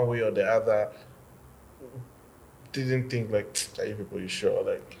us in one way or the other, didn't think like, are you people, you sure?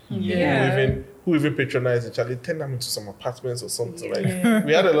 Like, who even patronized it? Charlie, turn them into some apartments or something. Like,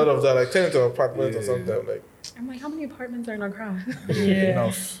 we had a lot of that, like, turn into apartments or something. Like, I'm like, how many apartments are in Accra?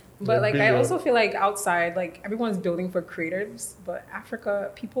 Enough. But like, I also feel like outside, like everyone's building for creatives, but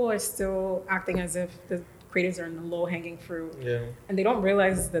Africa, people are still acting as if the creatives are in the low-hanging fruit. Yeah. And they don't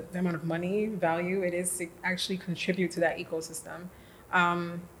realize the amount of money, value it is to actually contribute to that ecosystem.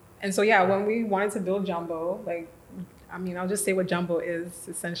 And so, yeah, when we wanted to build Jumbo, like, I mean, I'll just say what Jumbo is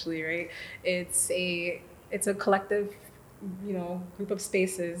essentially, right? It's a collective, group of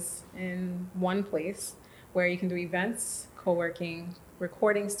spaces in one place where you can do events, co-working,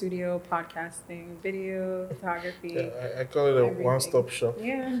 recording studio, podcasting, video, photography. Yeah, I call it a one-stop shop.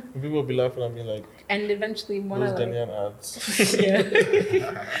 Yeah. And people will be laughing at me like, and eventually want those to Ghanaian ads.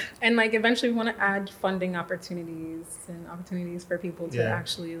 yeah. And like eventually we want to add funding opportunities for people to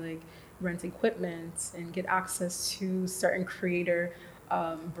actually like rent equipment and get access to certain creator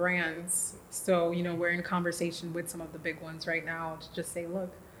brands. So, we're in conversation with some of the big ones right now to just say,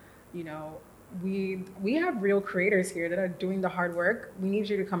 look, we have real creators here that are doing the hard work. We need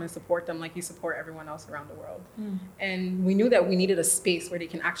you to come and support them like you support everyone else around the world. And we knew that we needed a space where they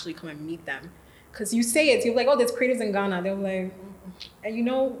can actually come and meet them. Because you say it, you're like, oh, there's creators in Ghana. They're like,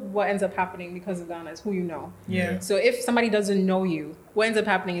 and what ends up happening because of Ghana is who you know. Yeah. So if somebody doesn't know you, what ends up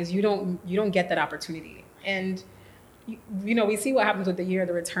happening is you don't get that opportunity. And we see what happens with the year of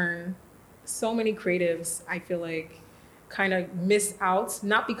the return. So many creatives, I feel like, kind of miss out,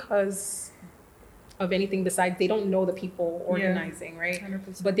 not because of anything besides they don't know the people organizing, right?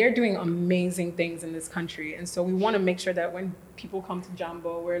 100%. But they're doing amazing things in this country. And so we want to make sure that when people come to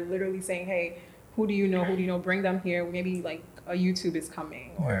Jumbo, we're literally saying, hey, who do you know? Bring them here. Maybe like a YouTube is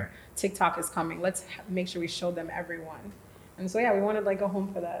coming or TikTok is coming. Let's make sure we show them everyone. And so, we wanted like a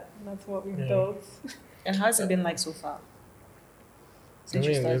home for that. And that's what we've built. And how has it been like so far? Since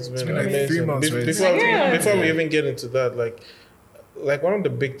you started? It's been been like amazing. 3 months, right? Before we even get into that, like one of the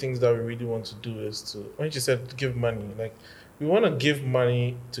big things that we really want to do is to, when you said to give money, like we want to give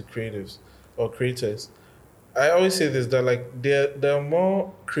money to creatives or creators. I always say this, that like there are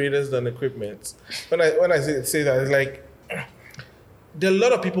more creators than equipment. When I say that, it's like there are a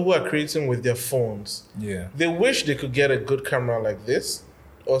lot of people who are creating with their phones. Yeah. They wish they could get a good camera like this,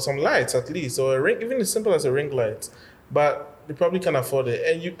 or some lights at least, or a ring, even as simple as a ring light, but they probably can't afford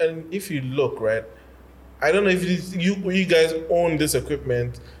it. And if you look, right, I don't know if you guys own this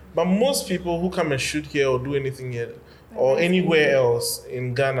equipment, but most people who come and shoot here or do anything here or anywhere else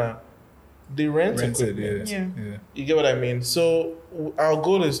in Ghana, they rent equipment. Yeah. You get what I mean? So our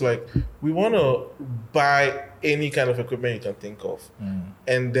goal is like, we want to buy any kind of equipment you can think of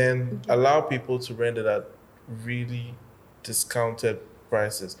and then allow people to rent it at really discounted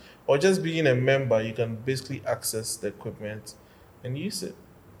prices. Or just being a member, you can basically access the equipment and use it.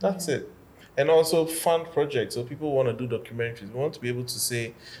 That's it. And also fund projects. So people want to do documentaries. We want to be able to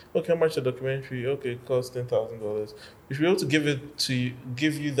say, okay, how much a documentary? Okay, it costs $10,000. We should be able to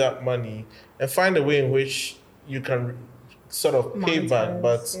give you that money and find a way in which you can sort of pay back,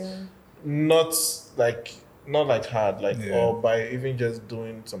 but not like hard, or by even just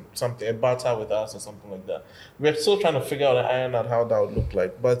doing something, a barter with us or something like that. We're still trying to figure out and iron out how that would look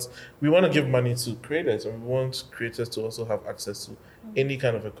like. But we want to give money to creators, and we want creators to also have access to any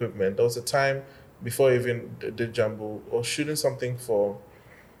kind of equipment. There was a time before even the Jumbo, or shooting something for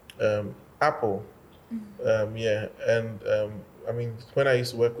Apple. I mean, when I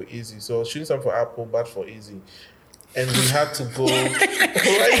used to work with Easy, so I was shooting something for Apple, but for Easy. And we had to go. Why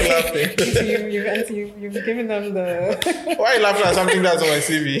are you laughing? You've given them the. Why are you laughing at something that's on my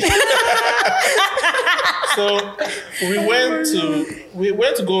CV? So we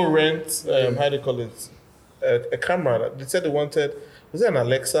went to go rent. How do you call it? A camera. They said they wanted. Was it an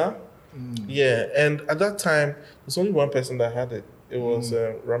Alexa? Yeah. And at that time, there's only one person that had it. It was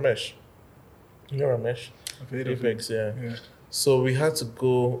Ramesh. You know Ramesh? Apex. Yeah. So we had to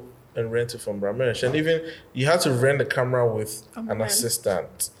go and rent it from Ramesh. And even you had to rent the camera with an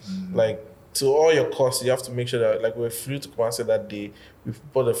assistant. Like, to all your costs, you have to make sure that, like, we flew to Kumasi that day, we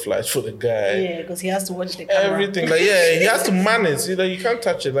bought a flight for the guy. Yeah, because he has to watch the camera. Everything. Like, he has to manage. You can't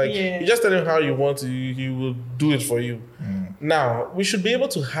touch it. Like, you just tell him how you want to, he will do it for you. Now, we should be able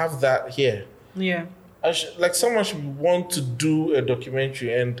to have that here. Yeah. Someone should want to do a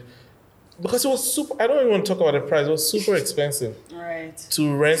documentary, and because it was super, I don't even want to talk about the price, it was super expensive. Right.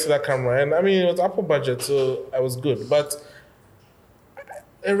 To rent that camera. And I mean, it was Apple budget, so I was good. But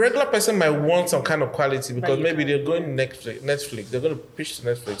a regular person might want some kind of quality because maybe they're going to Netflix, they're going to pitch to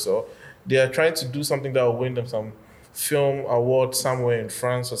Netflix, or they are trying to do something that will win them some film award somewhere in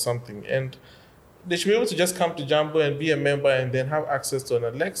France or something, and they should be able to just come to Jambo and be a member and then have access to an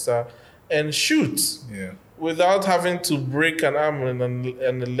Alexa and shoot without having to break an arm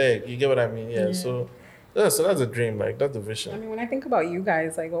and a leg. You get what I mean? Yeah. So that's a dream. Like, that's the vision. I mean, when I think about you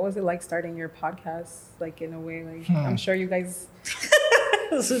guys, like, what was it like starting your podcast? Like, in a way, like, I'm sure you guys.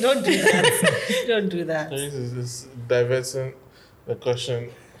 So don't do that. Don't do that. This is diverting the question.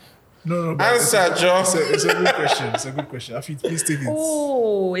 No. Answer, Joe. It's a good question. It's a good question. Afi, please take it.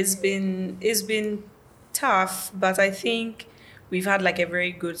 Oh, it's been tough, but I think we've had like a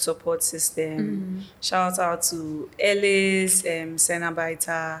very good support system. Shout out to Ellis,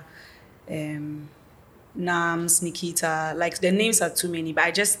 Senabaita, Nams, Nikita. Like, the names are too many, but I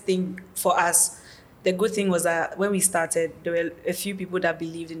just think for us, the good thing was that when we started, there were a few people that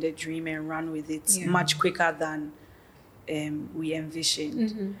believed in the dream and ran with it much quicker than we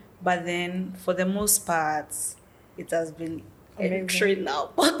envisioned. But then, for the most part, it has been a train now.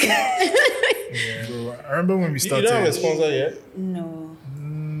 So I remember when we started. You don't have a sponsor yet? No.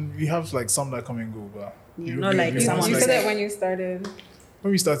 We have like some that come and go, but Not like someone You like said that when you started.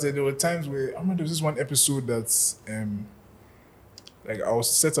 when we started, there were times where I remember there was this one episode that's like I will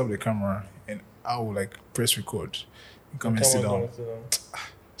set up the camera and I will like press record and come and sit down.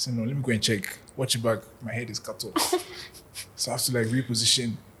 So no, let me go and check. Watch it back. My head is cut off. So I have to like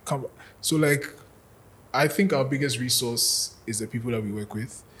reposition. Come. So like, I think our biggest resource is the people that we work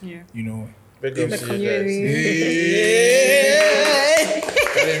with. Yeah. You know. Big up The to you community.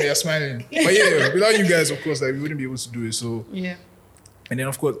 And then they are smiling. But yeah, without you guys, of course, like we wouldn't be able to do it. So Yeah. and then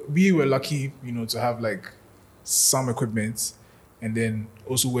of course we were lucky, you know, to have like some equipment, and then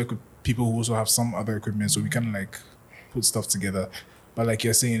also work with people who also have some other equipment. So we kind of like put stuff together. But like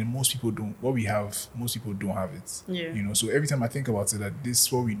you're saying, most people don't. What we have, most people don't have it. Yeah. You know. So every time I think about it, that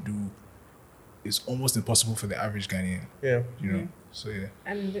this what we do is almost impossible for the average Ghanaian. Yeah. You know. So yeah.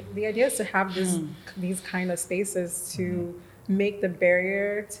 And the idea is to have these kind of spaces to make the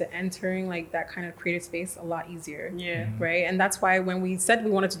barrier to entering like that kind of creative space a lot easier. Yeah. Right. And that's why when we said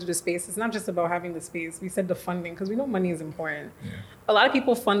we wanted to do the space, it's not just about having the space. We said the funding, because we know money is important. Yeah. A lot of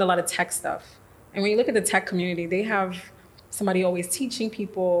people fund a lot of tech stuff. And when you look at the tech community, they have somebody always teaching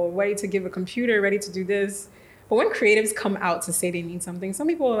people, ready to give a computer, ready to do this. But when creatives come out to say they need something, some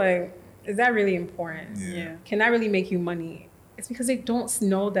people are like, is that really important? Yeah. Can that really make you money? It's because they don't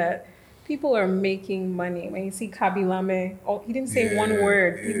know that people are making money. When you see Kabi Lame, he didn't say one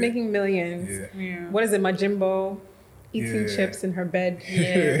word. He's making millions. Yeah. What is it, Majimbo? Eating chips in her bed.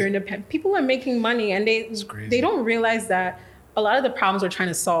 You're independent. People are making money, and they don't realize that a lot of the problems we're trying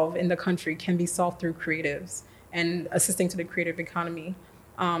to solve in the country can be solved through creatives and assisting to the creative economy.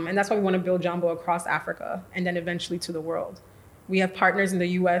 And that's why we want to build Jambo across Africa and then eventually to the world. We have partners in the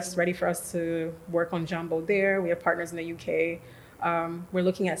US ready for us to work on Jambo there. We have partners in the UK. We're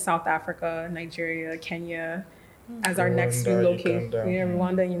looking at South Africa, Nigeria, Kenya as our next new location. We have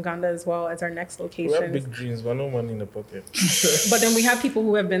Rwanda and Uganda as well as our next location. We have big dreams, but no money in the pocket. But then we have people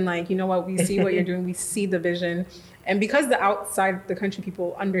who have been like, you know what, we see what you're doing, we see the vision. And because the outside the country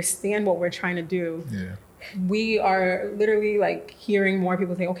people understand what we're trying to do, we are literally like hearing more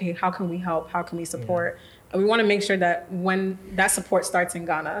people say, okay, how can we help? How can we support? And we want to make sure that when that support starts in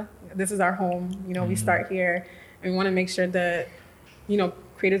Ghana, this is our home, you know, we start here. And we want to make sure that, you know,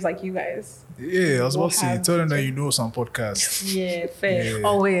 creatives like you guys. Yeah, I was about to say, tell them that you know some podcasts. Yeah, fair. Yeah.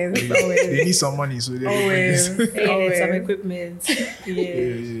 Always. They need some money, so they Always. Hey, some equipment.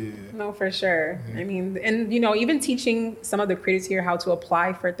 Yeah. No, for sure. I mean, and you know, even teaching some of the creators here how to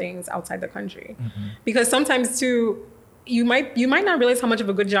apply for things outside the country, because sometimes too, you might not realize how much of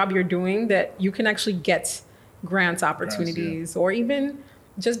a good job you're doing that you can actually get grants opportunities, or even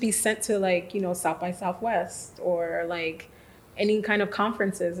just be sent to like, you know, South by Southwest or like any kind of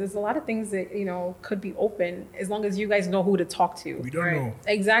conferences. There's a lot of things that, you know, could be open as long as you guys know who to talk to. We don't know.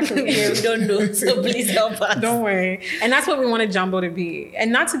 Exactly. We don't know, so please help us. Don't worry. And that's what we wanted Jambo to be.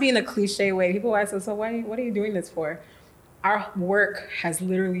 And not to be in a cliche way. People ask us, so what are you doing this for? Our work has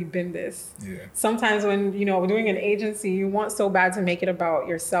literally been this. Yeah. Sometimes when, you know, we're doing an agency, you want so bad to make it about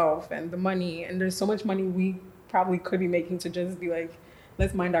yourself and the money. And there's so much money we probably could be making to just be like,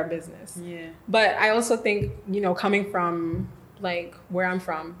 let's mind our business. Yeah. But I also think, you know, coming from like where I'm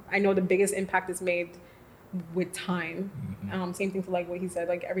from, I know the biggest impact is made with time. Same thing for like what he said,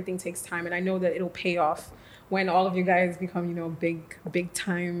 like everything takes time. And I know that it'll pay off when all of you guys become, you know, big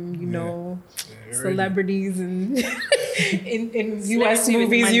time, you know, celebrities and in US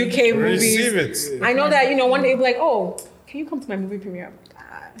movies, UK movies. Receive it. I know that, you know, one day you'll be like, oh, can you come to my movie premiere? I'm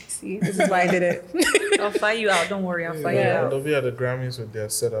like, See, this is why I did it. I'll fly you out. Don't worry, I'll fly you Yeah. out. They'll be at the Grammys with their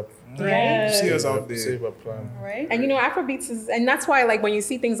setup. Right. You see us out there. Save a plan. Right? And Afrobeats is, and that's why like when you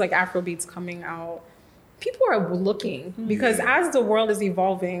see things like Afrobeats coming out, people are looking because as the world is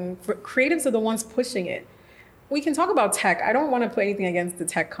evolving, creatives are the ones pushing it. We can talk about tech. I don't want to put anything against the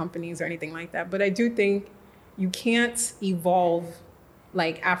tech companies or anything like that, but I do think you can't evolve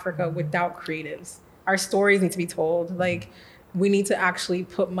like Africa without creatives. Our stories need to be told. Like we need to actually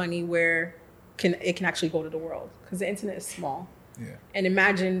put money where it can actually go to the world because the internet is small. Yeah. And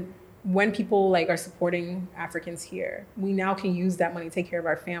imagine when people like are supporting Africans here, we now can use that money, take care of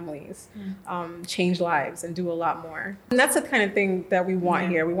our families, change lives, and do a lot more. And that's the kind of thing that we want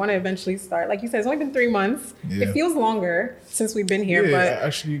here. We want to eventually start. Like you said, it's only been 3 months. Yeah. It feels longer since we've been here, Yeah, but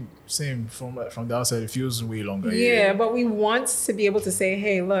actually, same from the outside, it feels way longer. yeah, but we want to be able to say,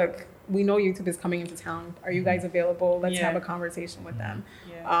 hey, look, we know YouTube is coming into town. Are you guys available? Let's have a conversation with them.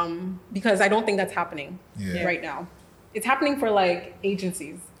 Yeah. Because I don't think that's happening right now. It's happening for like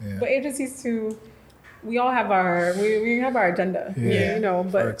agencies, but agencies too, we all have we have our agenda,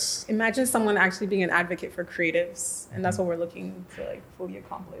 but Facts. imagine someone actually being an advocate for creatives, and that's what we're looking to like fully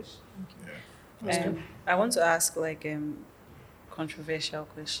accomplish. And I want to ask like controversial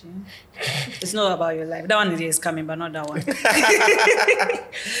question. It's not about your life. That one is coming, but not that one.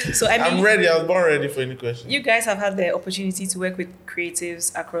 So I mean, I'm ready. I was born ready for any question. you guys have had the opportunity to work with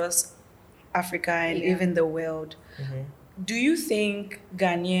creatives across Africa and even the world. Do you think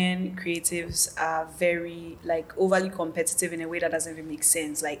Ghanaian creatives are very like overly competitive in a way that doesn't even make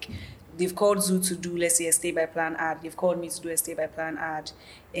sense? Like they've called Zoo to do, let's say, a Stay by Plan ad. They've called me to do a Stay by Plan ad.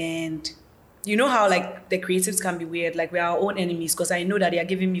 And you know how like the creatives can be weird? Like we're our own enemies because I know that they are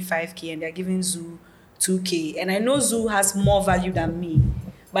giving me 5K and they're giving Zoo 2K. And I know Zoo has more value than me.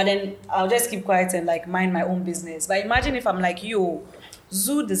 But then I'll just keep quiet and like mind my own business. But imagine if I'm like, yo,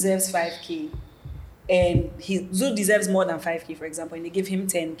 Zoo deserves 5K. And Zoo deserves more than 5K, for example, and they give him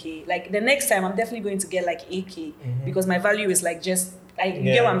 10K. Like the next time, I'm definitely going to get like 8K because my value is like just, you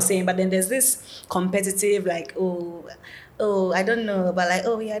get what I'm saying? But then there's this competitive, like, oh, I don't know, but like,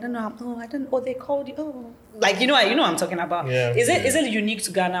 I don't know, they called you, like, you know what I'm talking about. Yeah. Is it unique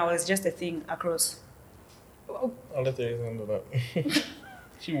to Ghana or is it just a thing across? I'll let Therese handle that.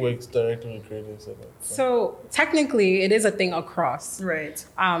 She works directly with creatives. So technically, it is a thing across. Right.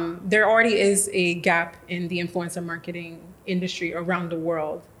 There already is a gap in the influencer marketing industry around the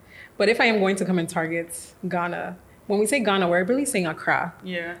world. But if I am going to come and target Ghana, when we say Ghana, we're really saying Accra.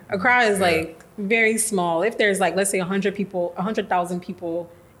 Yeah. Accra is like very small. If there's like, let's say 100,000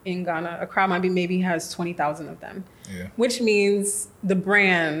 people in Ghana, Accra maybe has 20,000 of them. Yeah. Which means the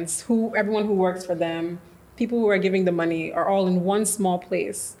brands, everyone who works for them, people who are giving the money are all in one small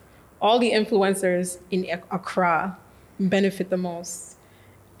place. All the influencers in Accra benefit the most.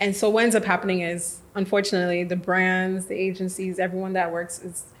 And so what ends up happening is, unfortunately, the brands, the agencies, everyone that works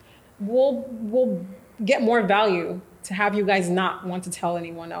will get more value to have you guys not want to tell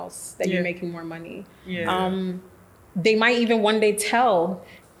anyone else that you're making more money. Yeah. They might even one day tell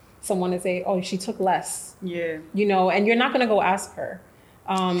someone to say, oh, she took less. Yeah. And you're not going to go ask her.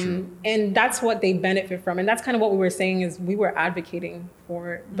 And that's what they benefit from. And that's kind of what we were saying is we were advocating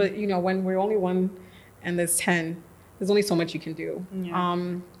for it. But, when we're only one and there's 10, there's only so much you can do.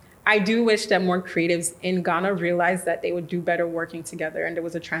 Yeah. I do wish that more creatives in Ghana realized that they would do better working together and there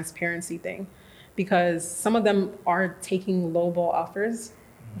was a transparency thing. Because some of them are taking lowball offers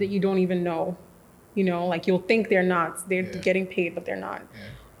that you don't even know. Like you'll think they're not. They're getting paid, but they're not.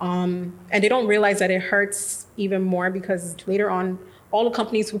 Yeah. And they don't realize that it hurts even more because later on, all the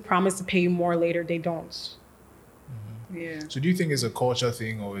companies who promise to pay you more later, they don't. Yeah. So do you think it's a culture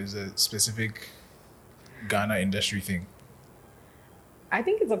thing or is it a specific Ghana industry thing? I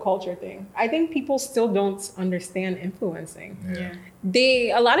think it's a culture thing. I think people still don't understand influencing.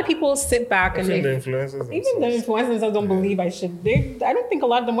 Yeah. A lot of people sit back and the influencers even the influencers don't believe I should. I don't think a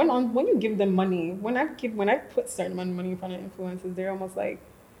lot of them when you give them money. When I put certain amount of money in front of influencers, they're almost like,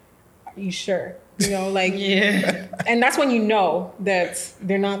 "Are you sure?" Yeah. And that's when you know that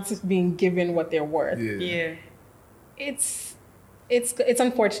they're not just being given what they're worth. Yeah. It's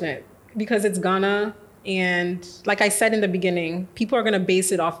unfortunate because it's Ghana. And like I said in the beginning, people are going to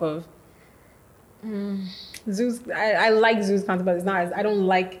base it off of Zoo's. I like Zoo's content, but I don't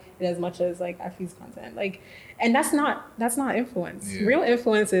like it as much as like Afi's content. And that's not influence. Yeah. Real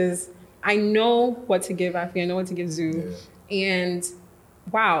influence is I know what to give Afi, I know what to give Zoo. Yeah. And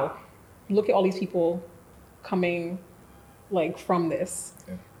wow, look at all these people coming like from this.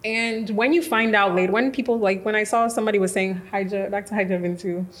 Yeah. And when you find out later, when people when I saw somebody was saying back to Hija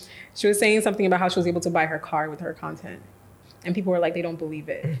Vintu, she was saying something about how she was able to buy her car with her content. And people were like, they don't believe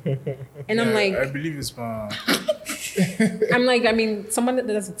it. And I'm like, I believe it's I'm like, I mean, someone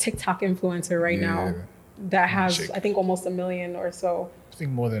that's a TikTok influencer right now that has, Check. I think, almost 1 million or so. I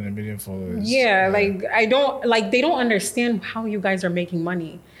think more than 1 million followers. Yeah, like they don't understand how you guys are making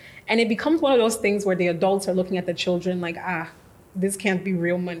money. And it becomes one of those things where the adults are looking at the children like, this can't be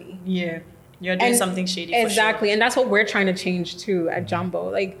real money. Yeah. You're doing something shady. Exactly. And that's what we're trying to change too at Jumbo.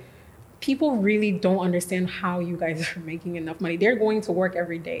 Like, people really don't understand how you guys are making enough money. They're going to work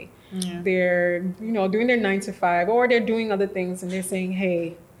every day. Yeah. They're, doing their 9 to 5, or they're doing other things, and they're saying,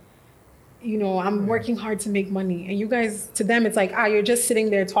 hey, I'm working hard to make money. And you guys, to them, it's like, you're just sitting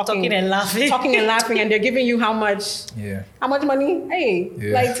there talking and laughing. And they're giving you how much money? Hey,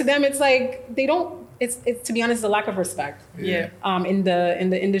 like, to them, it's like, they don't, it's to be honest, a lack of respect. In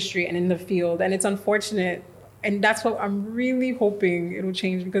the industry and in the field. And it's unfortunate. And that's what I'm really hoping it'll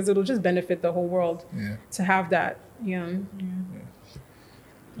change, because it'll just benefit the whole world to have that. Okay.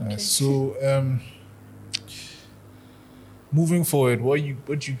 So, moving forward, what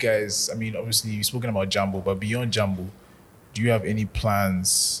you guys, I mean, obviously you've spoken about Jumbo, but beyond Jumbo, do you have any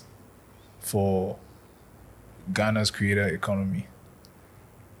plans for Ghana's creator economy?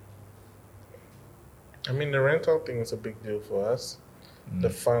 I mean, the rental thing is a big deal for us. The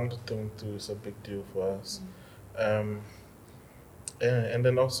fund thing too is a big deal for us. And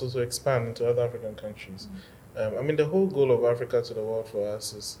then also to expand into other African countries. I mean, the whole goal of Africa to the world for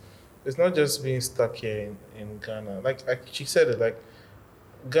us is, it's not just being stuck here in Ghana. Like she said it, like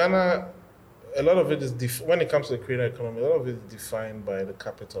Ghana, a lot of it is, when it comes to the creator economy, a lot of it is defined by the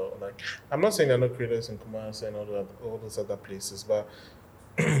capital. Like, I'm not saying there are no creators in Kumasi and all those other places, but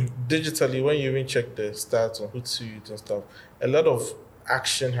digitally, when you even check the stats on Hootsuite and stuff, a lot of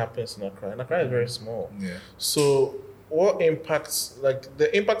action happens in Accra. And Accra is very small. Yeah. So what impacts, like,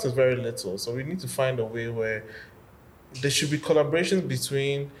 the impact is very little. So we need to find a way where there should be collaborations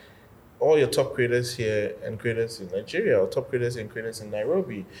between all your top creators here and creators in Nigeria, or top creators and creators in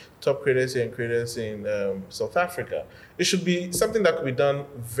Nairobi, top creators here and creators in South Africa. It should be something that could be done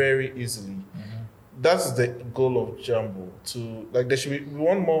very easily. That's the goal of Jumbo. We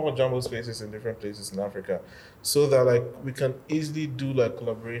want more Jumbo spaces in different places in Africa, so that like we can easily do like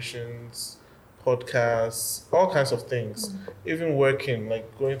collaborations, podcasts, all kinds of things. Even working,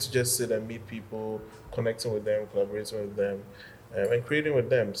 like going to just sit and meet people, connecting with them, collaborating with them, and creating with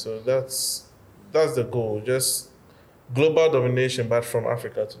them. So that's the goal. Just global domination, but from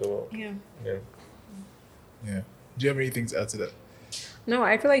Africa to the world. Yeah. Do you have anything to add to that? No,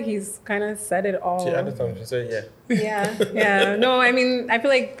 I feel like he's kind of said it all. She added something. She said, Yeah. No, I mean, I feel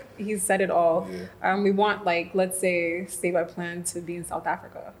like he's said it all. We want, like, let's say, Stay by Plan to be in South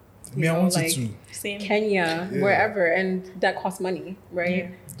Africa. I want it too. Same. Kenya, wherever, and that costs money,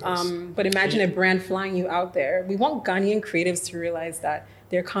 right? But imagine a brand flying you out there. We want Ghanaian creatives to realize that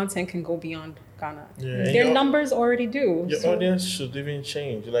their content can go beyond Ghana. Their numbers already do. Your audience should even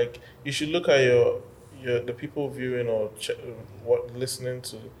change. Like, you should look at the people viewing or listening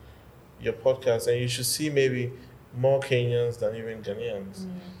to your podcast, and you should see maybe more Kenyans than even Ghanaians,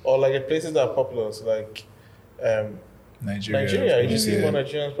 or like the places that are popular, so like Nigeria. You should see more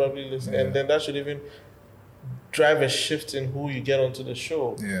Nigerians probably listen, and then that should even drive a shift in who you get onto the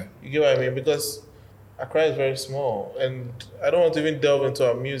show. You get what I mean? Because Accra is very small, and I don't want to even delve into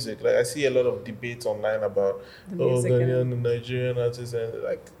our music. Like, I see a lot of debates online about Ghanaian and Nigerian artists, and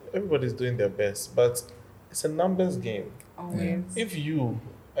like everybody's doing their best, but it's a numbers game. Always. If you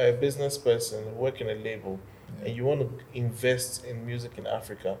are a business person working a label and you want to invest in music in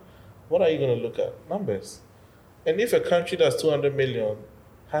Africa, what are you going to look at? Numbers. And if a country that's 200 million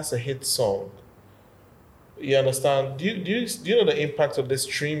has a hit song, you understand? Do you know the impact of the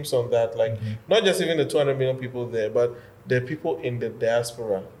streams on that? Like, not just even the 200 million people there, but the people in the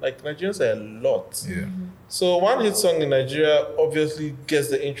diaspora. Like, Nigerians are a lot. So one hit song in Nigeria obviously gets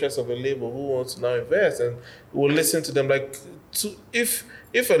the interest of a label who wants to now invest and will listen to them. Like, if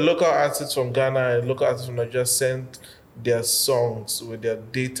a local artist from Ghana and local artist from Nigeria send their songs with their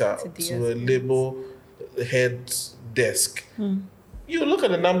data to a label head desk, you look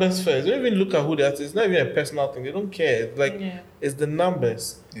at the numbers first. You don't even look at who the artist is. It's not even a personal thing. They don't care. It's like, it's the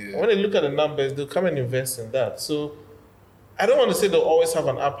numbers. When they look at the numbers, they'll come and invest in that. So I don't want to say they'll always have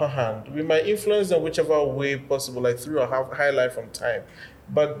an upper hand. We might influence them whichever way possible, like through a highlight from time.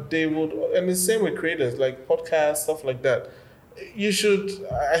 But they would, and the same with creators, like podcasts, stuff like that. You should,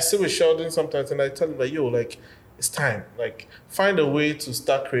 I sit with Sheldon sometimes and I tell him like, yo, like, it's time. Like, find a way to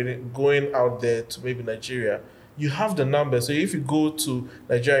start creating, going out there to maybe Nigeria. You have the numbers. So if you go to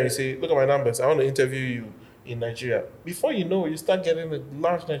Nigeria and you say, look at my numbers, I want to interview you. in Nigeria. Before you know it, you start getting a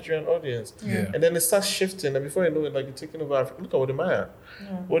large Nigerian audience. Yeah. And then it starts shifting, and before you know it, like you're taking over Africa. Look at Wodemaya.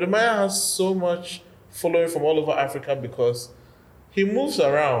 Wodemaya has so much following from all over Africa because he moves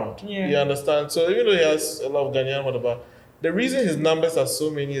around. Yeah. You understand? So even though he has a lot of Ghanaian, whatever, the reason his numbers are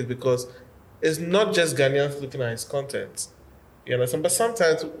so many is because it's not just Ghanaians looking at his content. You understand? But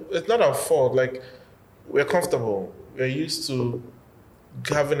sometimes it's not our fault. Like, we're comfortable. We're used to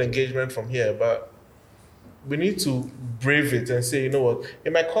having engagement from here, but we need to brave it and say, you know what,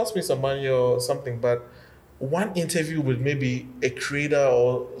 it might cost me some money or something, but one interview with maybe a creator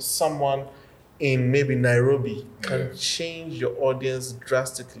or someone in maybe Nairobi can change your audience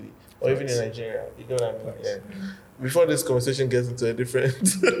drastically, or even in Nigeria. You know what I mean? Yeah. Before this conversation gets into a different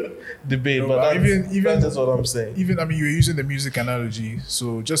debate, No, but but even that's just what I'm saying. Even, I mean, you were using the music analogy.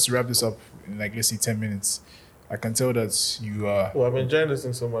 So just to wrap this up in like, let's say 10 minutes, I can tell that you are... Well, I'm enjoying this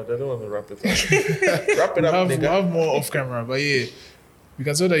thing so much. I don't want to wrap it up. Wrap it up, we'll nigga. have more off camera, but yeah, we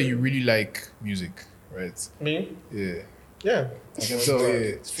can tell that you really like music, right? Me? Yeah. Yeah. I can tell,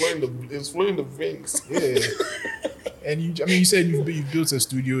 yeah. It's flowing the veins. Yeah. And you said you've built a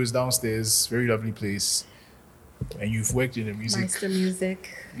studio, it's downstairs, very lovely place. And you've worked in the music. Meister music.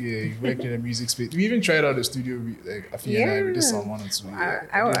 Yeah, you've worked in the music space. We even tried out the studio, like, Afia and I, we did some one or two.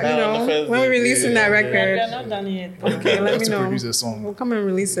 When we're releasing that record, They're not done yet. okay, let me to know. produce a song. We'll come and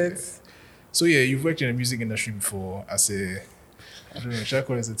release it. So yeah, you've worked in the music industry before as a, I don't know, should I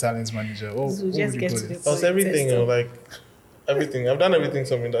call it as a talent manager? What So would just you get call to it? the That's everything, you know, like everything. I've done everything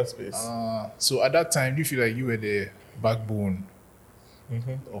some in that space. So at that time, do you feel like you were the backbone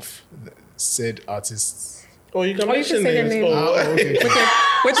of the said artists? Oh, you can Oh, you can mention say their names. name. Oh, Okay.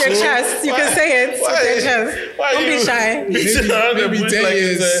 With your So, chest. You can say it why- with your chest. why Don't you- be shy. Beating around the maybe bush 10 like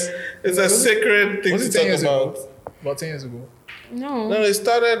years. it's a sacred thing Was to it 10 talk years about. ago? About 10 years ago. No. No, it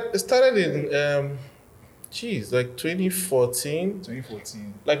started in like 2014.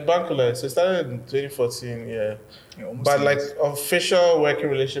 2014. Like Bankula. So it started in 2014, yeah. Yeah, almost But 10 like years. official working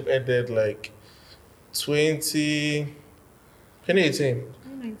relationship ended like 2018.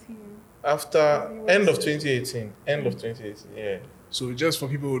 19. After end of 2018. End of 2018, yeah. So just for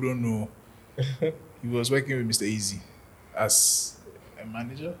people who don't know, he was working with Mr. Easy as a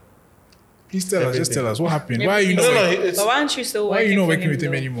manager. Please tell us, just tell us what happened. Why are you not, No, working- But why aren't you still why are working you not for working him, with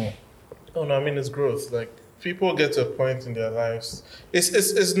him though? anymore? Oh no, I mean it's growth. Like people get to a point in their lives.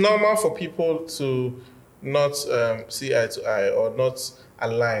 It's normal for people to not see eye to eye or not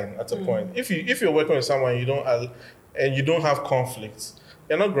align at a point. If you're working with someone and you don't have conflicts,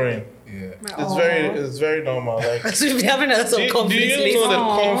 you're not growing. Yeah. It's very normal. Like So we'll be having some do conflicts you later. know the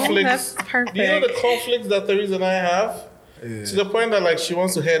Aw, conflicts? that's perfect. Do you know the conflicts that Therese and I have? Yeah. To the point that like she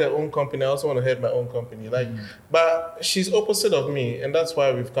wants to head her own company. I also want to head my own company. Like, but she's opposite of me, and that's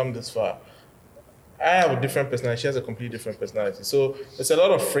why we've come this far. I have a different personality. She has a completely different personality. So there's a lot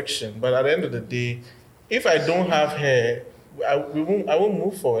of friction. But at the end of the day, if I don't have her, I won't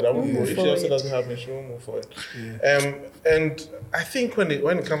move forward. I won't move. If she also doesn't have me, she won't move forward. And I think when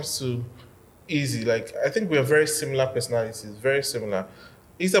it comes to Easy, like I think we are very similar personalities. Very similar.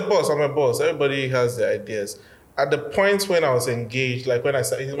 He's a boss. I'm a boss. Everybody has their ideas. At the point when I was engaged, like when I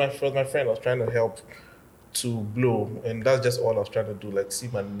started, he's my friend. I was trying to help to blow, and that's just all I was trying to do. Like see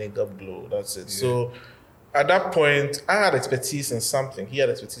my nigga blow. That's it. Yeah. So at that point, I had expertise in something. He had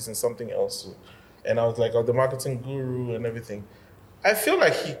expertise in something else too. And I was like, the marketing guru and everything. I feel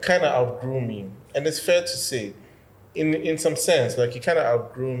like he kind of outgrew me, and it's fair to say, in some sense, like he kind of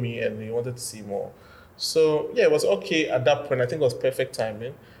outgrew me, and he wanted to see more. So yeah, it was okay at that point. I think it was perfect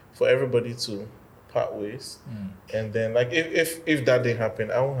timing for everybody to part ways. And then like if that didn't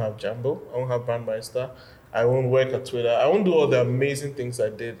happen, I won't have Jambo, I won't have Brand Meister, I won't work at Twitter, I won't do all the amazing things I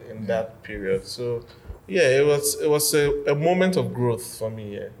did in that period. So yeah, it was a moment of growth for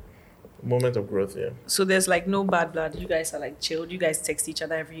me. Yeah. Moment of growth, yeah. So there's like no bad blood. You guys are like chilled. You guys text each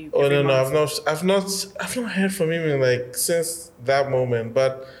other every no, month. I've not heard from him in like since that moment.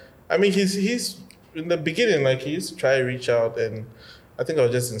 But I mean, he's in the beginning, like he used to try to reach out, and I think I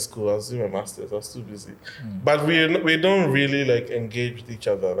was just in school. I was doing my masters. I was too busy. But we don't really like engage with each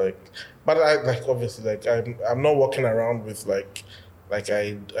other. Like, but I like obviously like I'm not walking around with like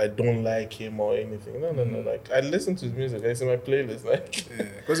I don't like him or anything. No. Like I listen to his music. It's in my playlist. Like,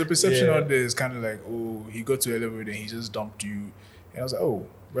 because the perception out there is kind of like, oh, he got to a level and he just dumped you. And I was like, oh,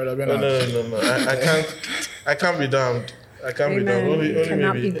 brother, no. I can't be damned. I can't be damned. Only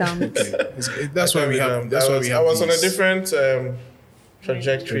cannot maybe. be dumped. That's why we have. That's why we have. I was on a these. different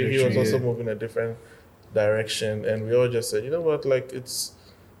trajectory. He was also moving a different direction, and we all just said, you know what, like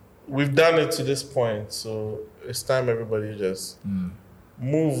we've done it to this point, so it's time everybody just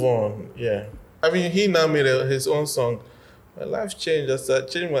move on. Yeah. I mean, he now made his own song. My life changed. I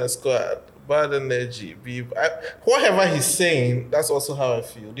changed my squad. Bad energy. Whatever he's saying, that's also how I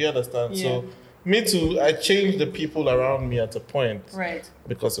feel. Do you understand? Yeah. So, me too, I changed the people around me at a point. Right.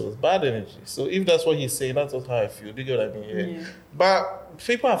 Because it was bad energy. So, if that's what he's saying, that's also how I feel. Do you get what I mean? Yeah. But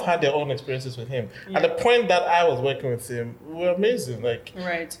people have had their own experiences with him. At the point that I was working with him, we were amazing. Like,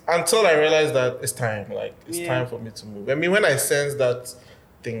 Right. until I realized that it's time. Like, it's time for me to move. I mean, when I sensed that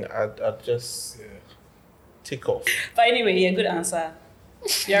thing, I'd just take off. But anyway, yeah, good answer.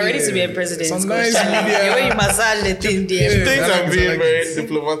 You're ready to be a president. Some nice The media. way you massage the thing there. Things that's I'm being like very it.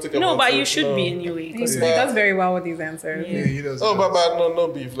 diplomatic No, about but it. you should No. be anyway. He 'cause- does very well with these answers. Yeah, he does. Oh, but no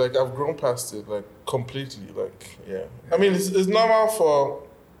beef. Like, I've grown past it, like, completely. Like, yeah. I mean, it's normal for...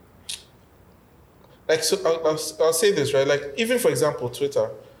 Like, so I'll say this, right? Like, even, for example, Twitter,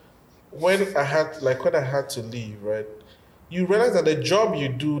 when I had to leave, right? You realize that the job you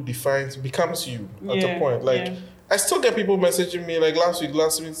do becomes you at a point. Like, I still get people messaging me, like last week,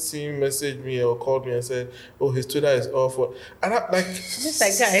 team messaged me or called me and said, oh, his Twitter is off. And I'm like... It's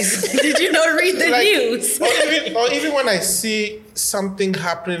like, guys, did you not read the like, news? or even when I see something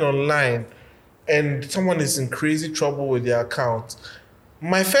happening online and someone is in crazy trouble with their account,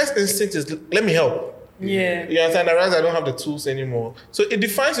 my first instinct is, let me help. Yeah. You understand? I realize I don't have the tools anymore. So it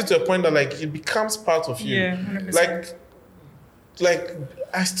defines you to a point that, like, it becomes part of you. Yeah, 100%. Like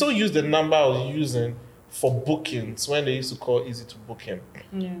I still use the number I was using for bookings when they used to call Easy to book him.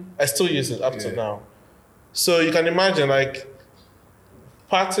 Yeah. I still use it up to now. So you can imagine, like,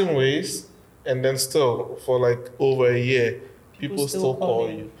 parting ways, and then still for like over a year, people still call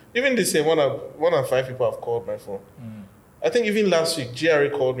you. Even this year, one of 5 people have called my phone. I think even last week, GRA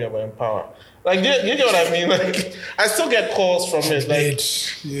called me about Empower. Like, you get what I mean? Like, I still get calls from it. Like,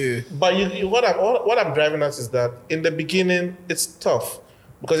 yeah. But what I'm driving at is that in the beginning, it's tough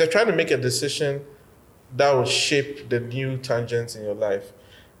because you're trying to make a decision that will shape the new tangents in your life,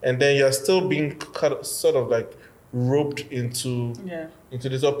 and then you're still being sort of like roped into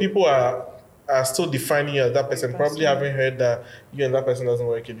this. Or people are still defining you as that person, probably having heard that you and that person doesn't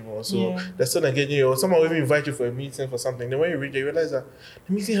work anymore. So they're still engaging you. Or someone will even invite you for a meeting for something. Then when you read it, you realize that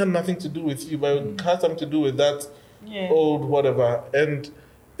the meeting had nothing to do with you, but it had something to do with that old whatever. And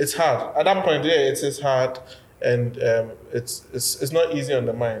it's hard. At that point, it's hard, and it's not easy on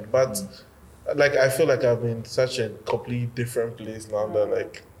the mind. But like, I feel like I'm in such a completely different place now that,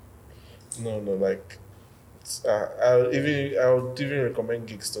 like, like, I would even recommend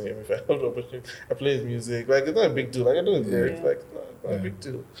gigs to him if I have the opportunity. I play his music. Like, it's not a big deal. Like, I do his lyrics. Like, not a big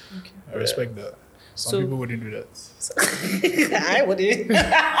deal. Okay. I respect that. Some people wouldn't do that. I wouldn't.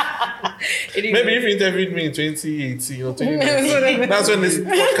 Maybe if you interviewed me in 2018 or 2019, that's when this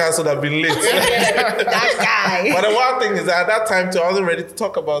podcast would have been lit. That guy. But the wild thing is that at that time, too, I wasn't ready to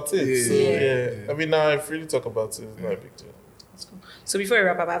talk about it. Yeah. So, I mean, now I freely talk about it. It's not a big deal. So before we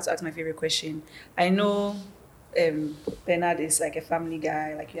wrap up, I have to ask my favorite question. I know Bernard is like a family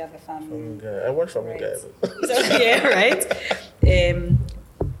guy, like you have a family. I watch Family Guy. So, yeah, right?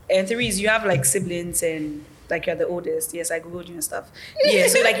 And Therese, you have like siblings and like you're the oldest. Yes, I googled you and stuff. Yeah,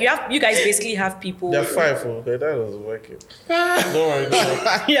 so like you guys basically have people. They're 5, okay? That was working. Don't worry.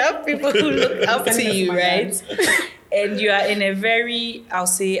 You have people who look up to you, right? And you are in a very, I'll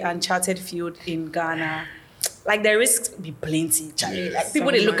say, uncharted field in Ghana. Like, the risks be plenty, Charlie. Like,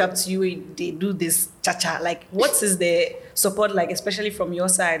 people, they look up to you, they do this cha-cha. Like, what is the support like, especially from your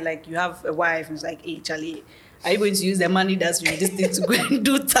side? Like, you have a wife who's like, hey, Charlie, are you going to use the money that's with this thing to go and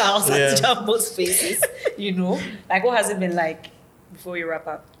do towels at Jumbo's faces? You know? Like, what has it been like before you wrap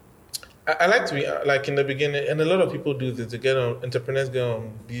up? I like to be, like, in the beginning, and a lot of people do this. They get on, entrepreneurs get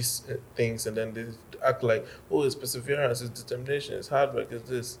on these things, and then they act like, oh, it's perseverance, it's determination, it's hard work, it's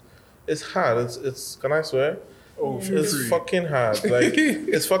this. It's hard. It's can I swear? Oh, it's fucking hard. Like,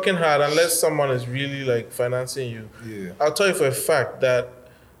 it's fucking hard unless someone is really, like, financing you. Yeah. I'll tell you for a fact that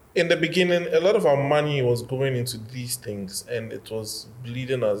in the beginning, a lot of our money was going into these things, and it was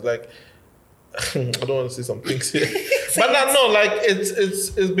bleeding us. Like, I don't want to say some things here, but no, like, it's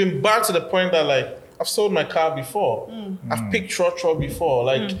been bad to the point that, like, I've sold my car before. I've picked trotro before.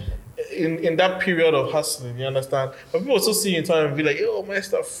 Like. In that period of hustling, you understand? But people also see you in time and be like, yo, my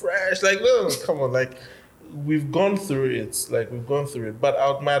stuff fresh. Like, no, come on. Like, we've gone through it.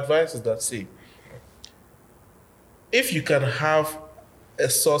 But my advice is that, see, if you can have a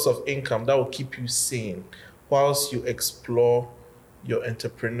source of income that will keep you sane whilst you explore your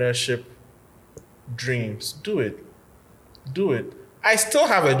entrepreneurship dreams, do it. I still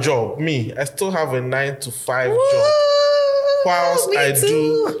have a job. I still have a 9 to 5 job. whilst Me I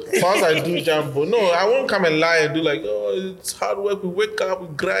too. do Jambo. No, I won't come and lie and do like, oh, it's hard work. We wake up, we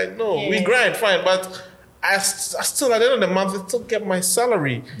grind. No, we grind, fine, but I still, at the end of the month, I still get my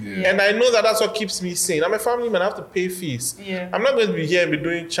salary. Yeah. And I know that that's what keeps me sane. I'm a family man, I have to pay fees. Yeah. I'm not going to be here and be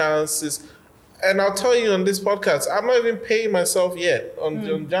doing chances. And I'll tell you on this podcast, I'm not even paying myself yet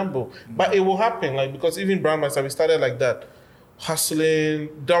on Jambo. But it will happen, like, because even Brand Master, we started like that, hustling,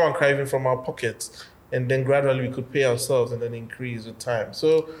 down and crying from our pockets. And then gradually we could pay ourselves and then increase with time.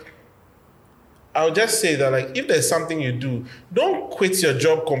 So I'll just say that, like, if there's something you do, don't quit your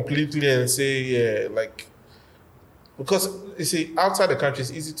job completely and say, yeah, like, because, you see, outside the country,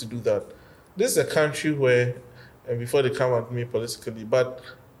 it's easy to do that. This is a country where, and before they come at me politically, but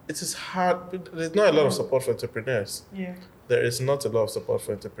it is hard. There's not a lot of support for entrepreneurs. Yeah. There is not a lot of support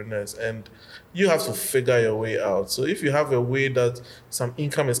for entrepreneurs, and you have to figure your way out. So if you have a way that some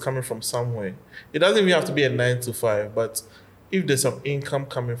income is coming from somewhere, it doesn't even have to be a 9 to 5, but if there's some income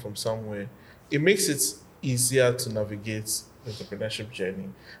coming from somewhere, it makes it easier to navigate the entrepreneurship journey,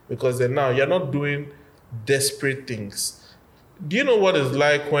 because then now you're not doing desperate things. Do you know what it's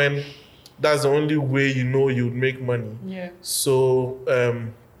like when that's the only way you know you'd make money? Yeah. So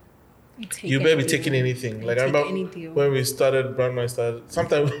you better be taking anything. Like I remember when we started Brand Meister,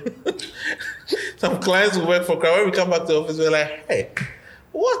 sometimes some clients who work for crowd, when we come back to the office, we're like, hey,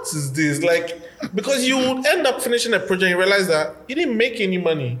 what is this? Like, because you would end up finishing a project and you realize that you didn't make any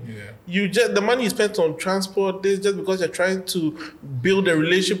money. Yeah. You just, the money you spent on transport, this just because you're trying to build a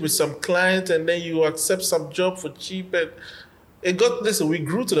relationship with some clients and then you accept some job for cheap. And it got, listen, we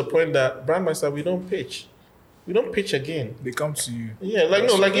grew to the point that Brand Meister, we don't pitch. We don't pitch again. They come to you. Yeah, like,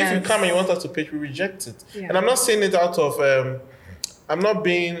 no, like if you come and you want us to pitch, we reject it. Yeah. And I'm not saying it out of, I'm not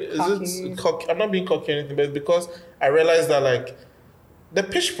being cocky. I'm not being cocky or anything, but it's because I realized that, like, the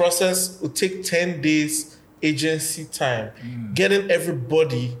pitch process will take 10 days agency time. Getting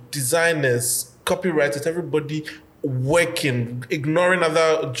everybody, designers, copywriters, everybody working, ignoring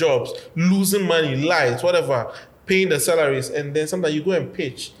other jobs, losing money, lies, whatever, paying the salaries, and then sometimes you go and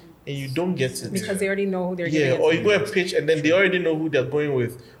pitch and you don't get it. Because they already know who they're giving it or to. you go and pitch and then they already know who they're going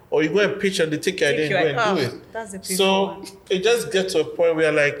with. Or you go and pitch and they take your idea and go and do it. That's the So it just gets to a point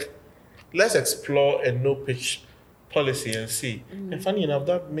where, like, let's explore a no pitch policy and see. And funny enough,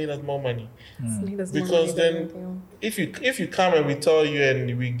 that made us more money. Because then if you come and we tell you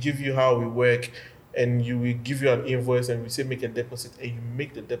and we give you how we work and we give you an invoice and we say make a deposit and you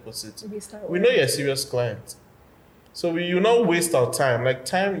make the deposit, we know you're a serious client. So you not waste our time. Like,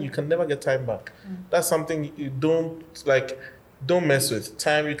 time, you can never get time back. That's something you don't mess with.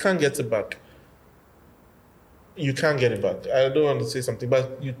 Time, you can't get it back. You can't get it back. I don't want to say something,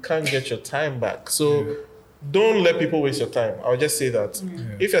 but you can't get your time back. So don't let people waste your time. I'll just say that.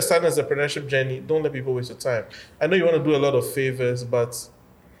 If you're starting an entrepreneurship journey, don't let people waste your time. I know you want to do a lot of favors, but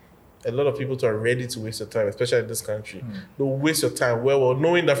a lot of people are ready to waste your time, especially in this country. They'll waste your time well,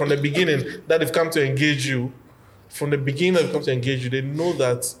 knowing that from the beginning that they've come to engage you. From the beginning that they've come to engage you, they know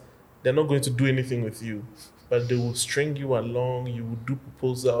that they're not going to do anything with you. But they will string you along, you will do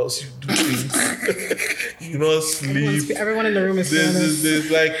proposals, you do things, you not sleep. Everyone in the room is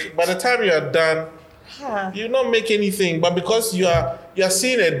this. Like, by the time you are done, you not make anything. But because you are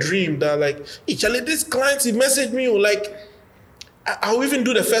seeing a dream that, like, hey, Charlie, this client, he messaged me, like, I'll even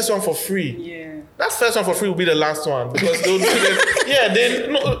do the first one for free. Yeah. That first one for free will be the last one. Because they'll do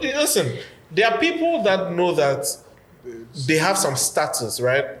it. Listen, there are people that know that they have some status,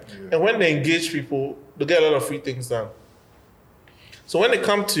 right? And when they engage people, they get a lot of free things done. So when they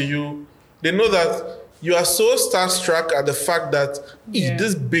come to you, they know that you are so starstruck at the fact that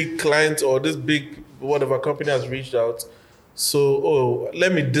this big client or this big whatever company has reached out. So,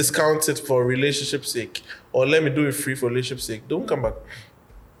 let me discount it for relationship's sake, or let me do it free for relationship's sake. Don't come back.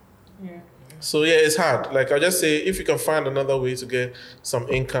 Yeah. So it's hard. Like, I'll just say, if you can find another way to get some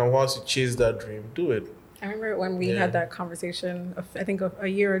income whilst you chase that dream, do it. I remember when we had that conversation, I think a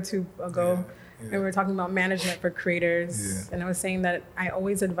year or two ago, and we were talking about management for creators. And I was saying that I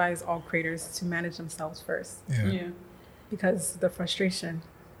always advise all creators to manage themselves first. Because the frustration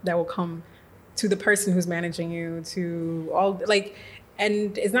that will come to the person who's managing you, to all, like,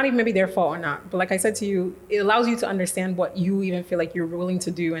 and it's not even maybe their fault or not, but like I said to you, it allows you to understand what you even feel like you're willing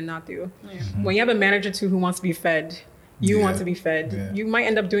to do and not do. When you have a manager too who wants to be fed, you want to be fed. You might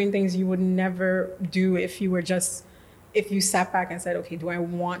end up doing things you would never do if you sat back and said, okay, do I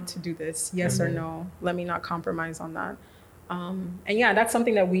want to do this? Yes or no? Let me not compromise on that. And that's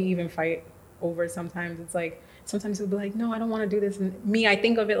something that we even fight over sometimes. It's like, sometimes he'll be like, no, I don't want to do this. And me, I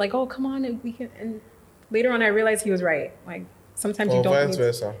think of it like, oh, come on, and we can. And later on, I realized he was right. Like, sometimes you don't. Vice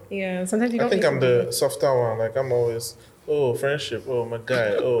versa. Sometimes you don't. I think I'm the softer one. Like, I'm always, oh, friendship, oh, my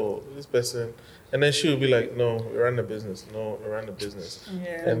guy, oh, this person. And then she will be like, no, we run a business. No, we run a business.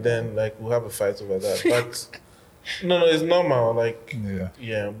 Yeah. And then, like, we'll have a fight over that. But, no, it's normal. Like,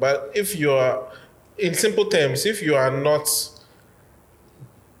 yeah. But if you are, in simple terms, if you are not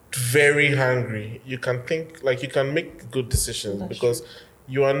very hungry, you can think, like, you can make good decisions because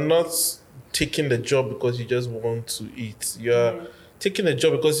you are not taking the job because you just want to eat. You're taking a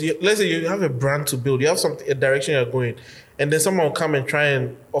job because, let's say you have a brand to build, you have something, a direction you're going, and then someone will come and try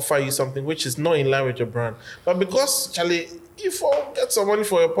and offer you something which is not in line with your brand. But because, Charlie, if you get some money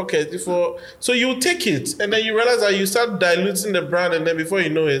for your pocket, so you take it, and then you realize that you start diluting the brand, and then before you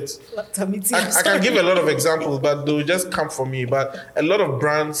know it, I can give a lot of examples, but they'll just come for me. But a lot of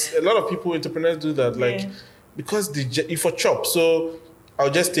brands, a lot of people, entrepreneurs do that, like, because if for chop, so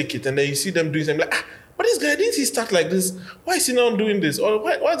I'll just take it, and then you see them doing something like, but this guy, didn't he start like this? Why is he now doing this? Or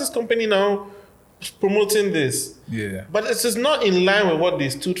why is this company now promoting this? Yeah. But it's just not in line with what they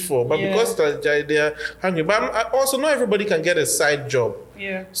stood for. But because they are hungry. But also, not everybody can get a side job.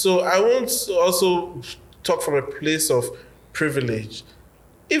 Yeah. So I won't also talk from a place of privilege.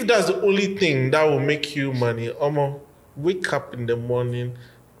 If that's the only thing that will make you money, wake up in the morning,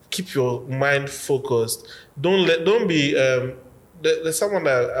 keep your mind focused. Don't be. There's someone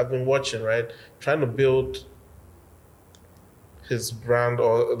that I've been watching, right? Trying to build his brand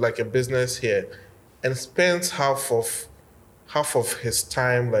or like a business here, and spends half of his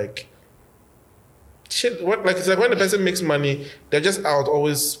time like shit. Like it's like when the person makes money, they're just out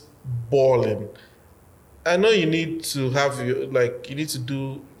always balling. I know you need to have you need to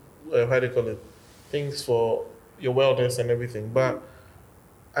do how do you call it, things for your wellness and everything, but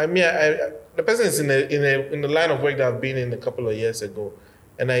I mean, the person is in the line of work that I've been in a couple of years ago,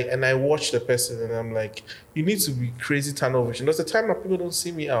 and I watch the person and I'm like, you need to be crazy tunnel vision. There's a time that people don't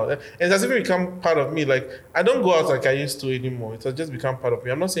see me out, and it's as if it become part of me. Like I don't go out like I used to anymore. It's just become part of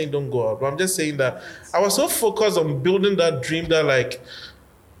me. I'm not saying don't go out, but I'm just saying that I was so focused on building that dream that like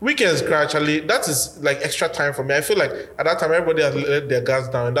weekends gradually, that is like extra time for me. I feel like at that time everybody has let their guards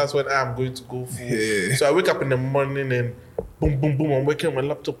down, and that's when I'm going to go full. Yeah. So I wake up in the morning and boom, boom, boom, I'm waking on my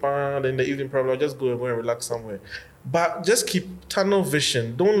laptop, and in the evening probably I'll just go and relax somewhere. But just keep tunnel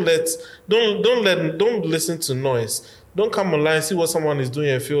vision. Don't listen to noise. Don't come online, see what someone is doing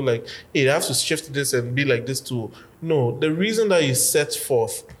and feel like, hey, I have to shift this and be like this too. No, the reason that you set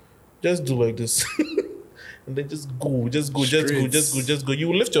forth, just do like this. And then just go. You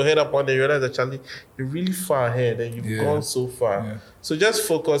will lift your head up one day and realize that, Charlie, you're really far ahead and you've gone so far. Yeah. So just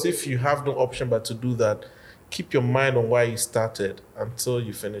focus. If you have no option but to do that, keep your mind on why you started until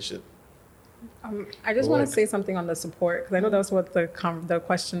you finish it. I just want to say something on the support, because I know that's what the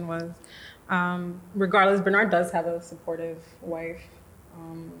question was. Regardless, Bernard does have a supportive wife.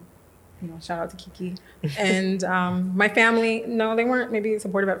 Shout out to Kiki. And my family, no, they weren't maybe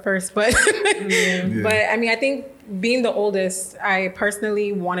supportive at first, but but I mean, I think being the oldest, I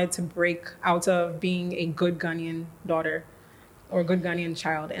personally wanted to break out of being a good Ghanaian daughter or a good Ghanaian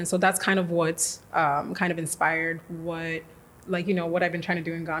child. And so that's kind of what kind of inspired what I've been trying to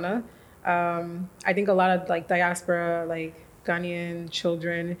do in Ghana. I think a lot of like diaspora, like Ghanaian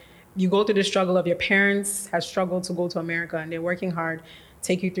children, you go through the struggle of your parents have struggled to go to America and they're working hard,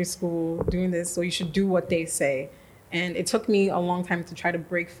 take you through school, doing this, so you should do what they say. And it took me a long time to try to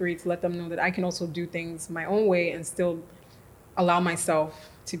break free, to let them know that I can also do things my own way and still allow myself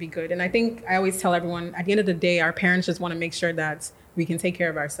to be good. And I think I always tell everyone, at the end of the day, our parents just want to make sure that we can take care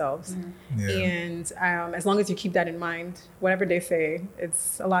of ourselves. Mm-hmm. Yeah. And as long as you keep that in mind, whatever they say,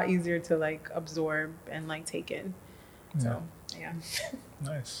 it's a lot easier to like absorb and like take in. Yeah. So, yeah.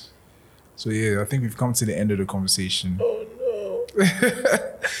 Nice. So yeah, I think we've come to the end of the conversation. Oh no.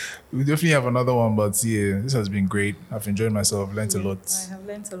 We definitely have another one, but yeah, this has been great. I've enjoyed myself, learned a lot. I have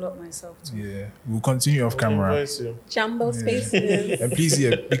learned a lot myself too. Yeah, we'll continue off camera. Jumbo Spaces. And please,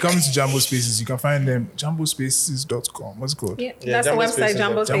 be coming to Jumbo Spaces. You can find them jambospaces.com. What's it called? Yeah, that's the website,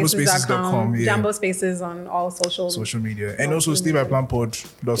 jambospaces.com. Yeah. Jumbo Spaces on all social media. And also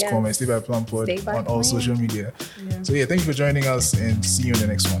staybyplanpod.com and staybyplanpod on all social media. Yeah. So yeah, thank you for joining us and see you in the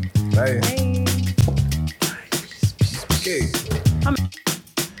next one. Bye. Okay.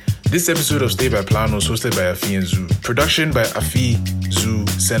 This episode of Stay by Plan was hosted by Afi and Zoo. Production by Afi, Zoo,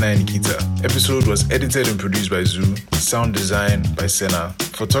 Senna and Nikita. Episode was edited and produced by Zoo. Sound design by Senna.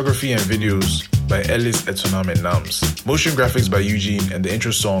 Photography and videos by Ellis Etunam and Nams. Motion graphics by Eugene, and the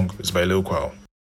intro song is by Lil Kwao.